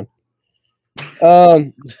sideways. Never mind.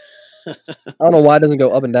 I don't know why it doesn't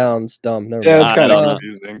go up and down. It's dumb. Never mind. It's kind of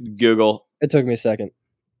confusing. Google. It took me a second.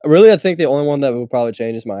 Really, I think the only one that would probably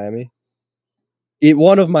change is Miami.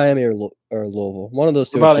 One of Miami or Louisville. One of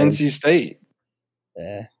those two. What about NC State?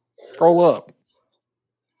 Yeah. Scroll up.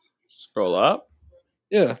 Scroll up?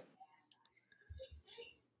 Yeah.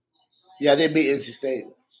 Yeah, they beat NC State.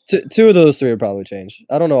 Two of those three would probably change.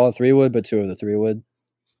 I don't know all three would, but two of the three would.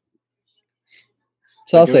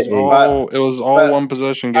 So I'll say 8. It was all one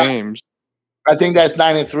possession games. I think that's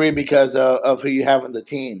 9-3 because of who you have on the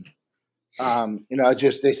team.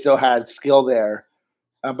 Just they still had skill there.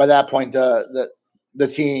 By that point, the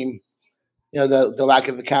team, the lack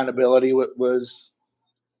of accountability was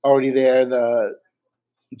already there.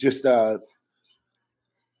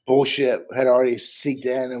 Bullshit had already seeped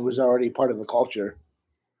in and was already part of the culture.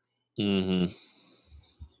 Mm-hmm.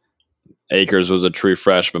 Akers was a true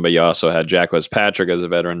freshman, but you also had Jack Patrick as a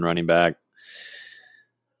veteran running back.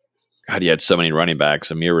 God, you had so many running backs.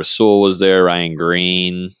 Amir Rasul was there. Ryan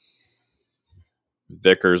Green.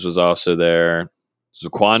 Vickers was also there.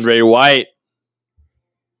 Zaquandre White.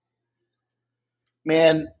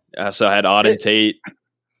 Man. I also had Auden Tate.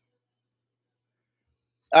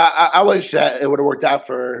 I wish that it would have worked out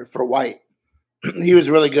for White. He was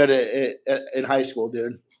really good in high school,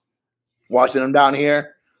 dude. Watching him down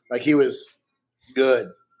here, like he was good.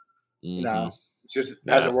 Mm-hmm. It just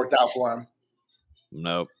hasn't worked out for him.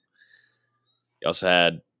 Nope. You also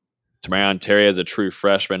had Tamarion Terry as a true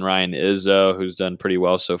freshman. Ryan Izzo, who's done pretty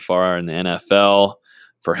well so far in the NFL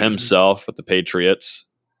for himself with the Patriots.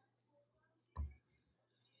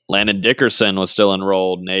 Landon Dickerson was still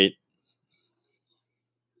enrolled, Nate.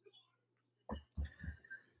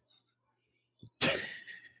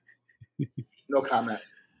 No comment.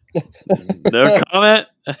 No comment?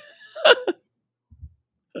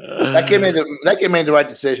 That kid made the right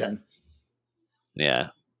decision. Yeah.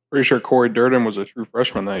 Pretty sure Corey Durden was a true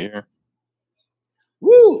freshman that year.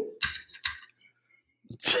 Woo!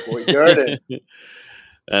 Corey Durden.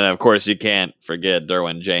 And, of course, you can't forget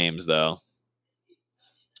Derwin James, though.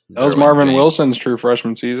 That was Marvin Wilson's true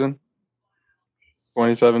freshman season,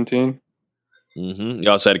 2017. Mm-hmm. You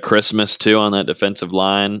also had Christmas, too, on that defensive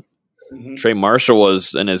line. Mm-hmm. Trey Marshall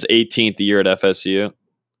was in his 18th year at FSU.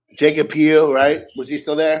 Jacob Pugh, right? Was he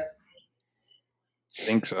still there? I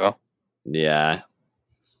think so. Yeah.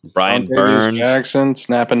 Brian Burns. Jackson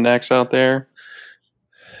snapping necks out there.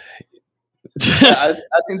 I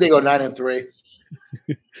think they go 9-3.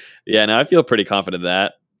 Yeah, no, I feel pretty confident of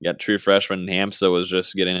that. You got true freshman Hamza was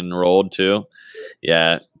just getting enrolled too.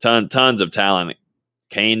 Yeah, tons of talent.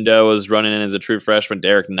 Kane Doe was running in as a true freshman.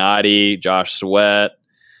 Derek Nottie, Josh Sweat.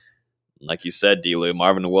 Like you said, D-Lou,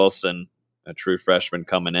 Marvin Wilson, a true freshman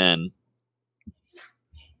coming in.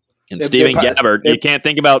 And Steven Gabbard. You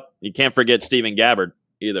can't forget Steven Gabbard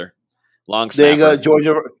either. Long There snapper. you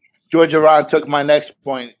go. Georgia Ron took my next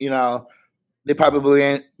point. You know, they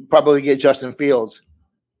probably get Justin Fields.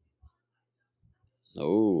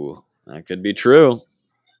 Oh, that could be true.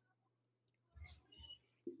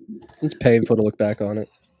 It's painful to look back on it.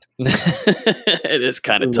 It is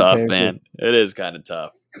kind of tough, man. It is kind of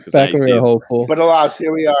tough. Back when we were hopeful. But alas,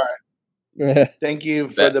 here we are. Yeah. Thank you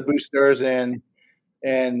for the boosters and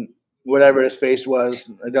whatever his face was.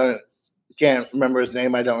 Can't remember his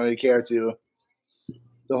name. I don't really care to.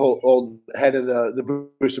 The whole old head of the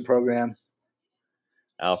booster program,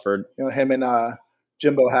 Alfred. You know, him and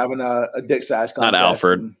Jimbo having a dick size contest. Not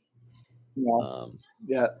Alfred. And, you know,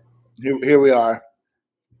 yeah. Here we are.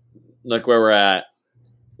 Look where we're at.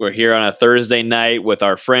 We're here on a Thursday night with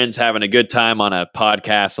our friends having a good time on a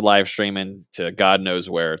podcast, live streaming to God knows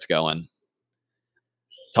where it's going.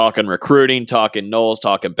 Talking recruiting, talking Knowles,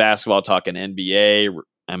 talking basketball, talking NBA.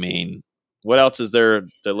 I mean, what else is there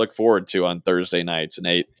to look forward to on Thursday nights,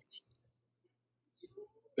 Nate?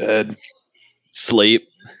 Bed. Sleep.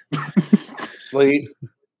 Sleep.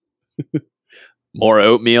 More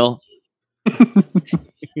oatmeal.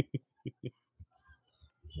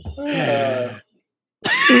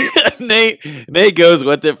 Nate goes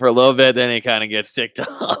with it for a little bit, then he kind of gets ticked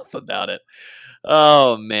off about it.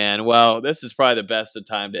 Oh, man. Well, this is probably the best of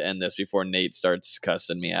time to end this before Nate starts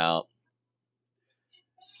cussing me out.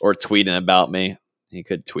 Or tweeting about me. He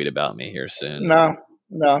could tweet about me here soon. No.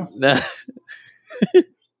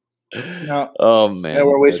 Oh, man. Yeah,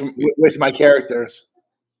 we're wasting my characters.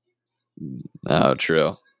 Oh,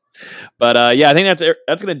 true. But, yeah, I think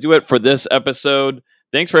that's going to do it for this episode.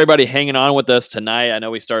 Thanks for everybody hanging on with us tonight. I know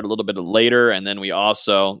we started a little bit later, and then we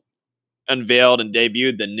also unveiled and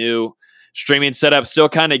debuted the new streaming setup. Still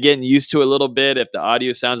kind of getting used to it a little bit. If the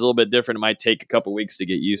audio sounds a little bit different, it might take a couple weeks to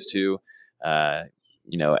get used to.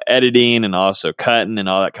 Editing and also cutting and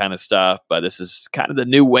all that kind of stuff. But this is kind of the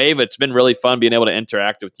new wave. It's been really fun being able to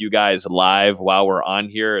interact with you guys live while we're on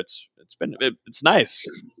here. It's nice.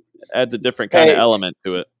 It adds a different kind of element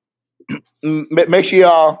to it. Make sure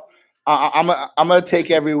y'all. I'm gonna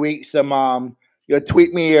take every week some.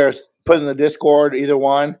 Tweet me or put in the Discord. Either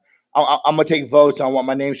one. I'm gonna take votes on what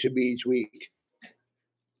my name should be each week.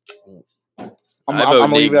 I'm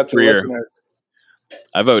gonna leave it up to the listeners.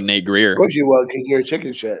 I vote Nate Greer. Of course you will, because you're a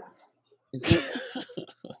chicken shit. Damn.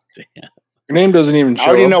 Your name doesn't even show I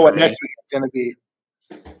already up know for what me. next week is going to be.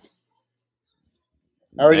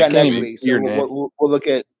 I already got next week, so we'll look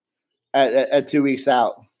at 2 weeks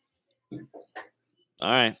out. All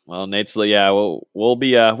right. Well, Nate's we'll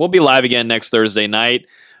be live again next Thursday night.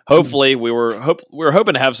 Hopefully, we were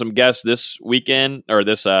hoping to have some guests this weekend or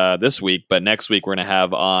this week, but next week we're going to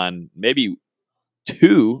have on maybe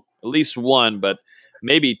two, at least one, but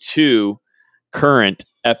maybe two current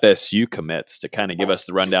FSU commits to kind of give us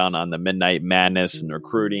the rundown on the Midnight Madness and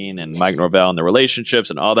recruiting and Mike Norvell and the relationships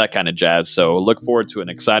and all that kind of jazz. So look forward to an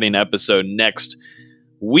exciting episode next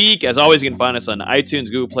week. As always, you can find us on iTunes,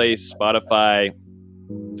 Google Play, Spotify,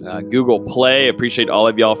 Google Play. Appreciate all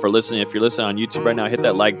of y'all for listening. If you're listening on YouTube right now, hit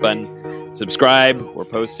that like button, subscribe. We're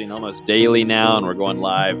posting almost daily now, and we're going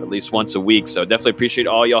live at least once a week. So definitely appreciate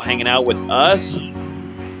all y'all hanging out with us.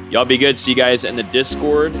 Y'all be good. See you guys in the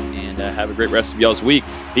Discord, and have a great rest of y'all's week.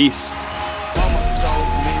 Peace.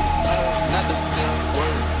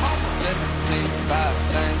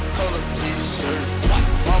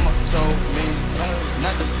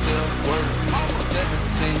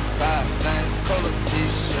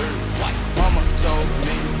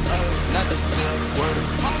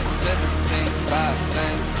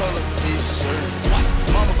 Same color t-shirt.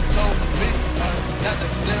 Mama told me not to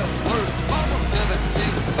sell word.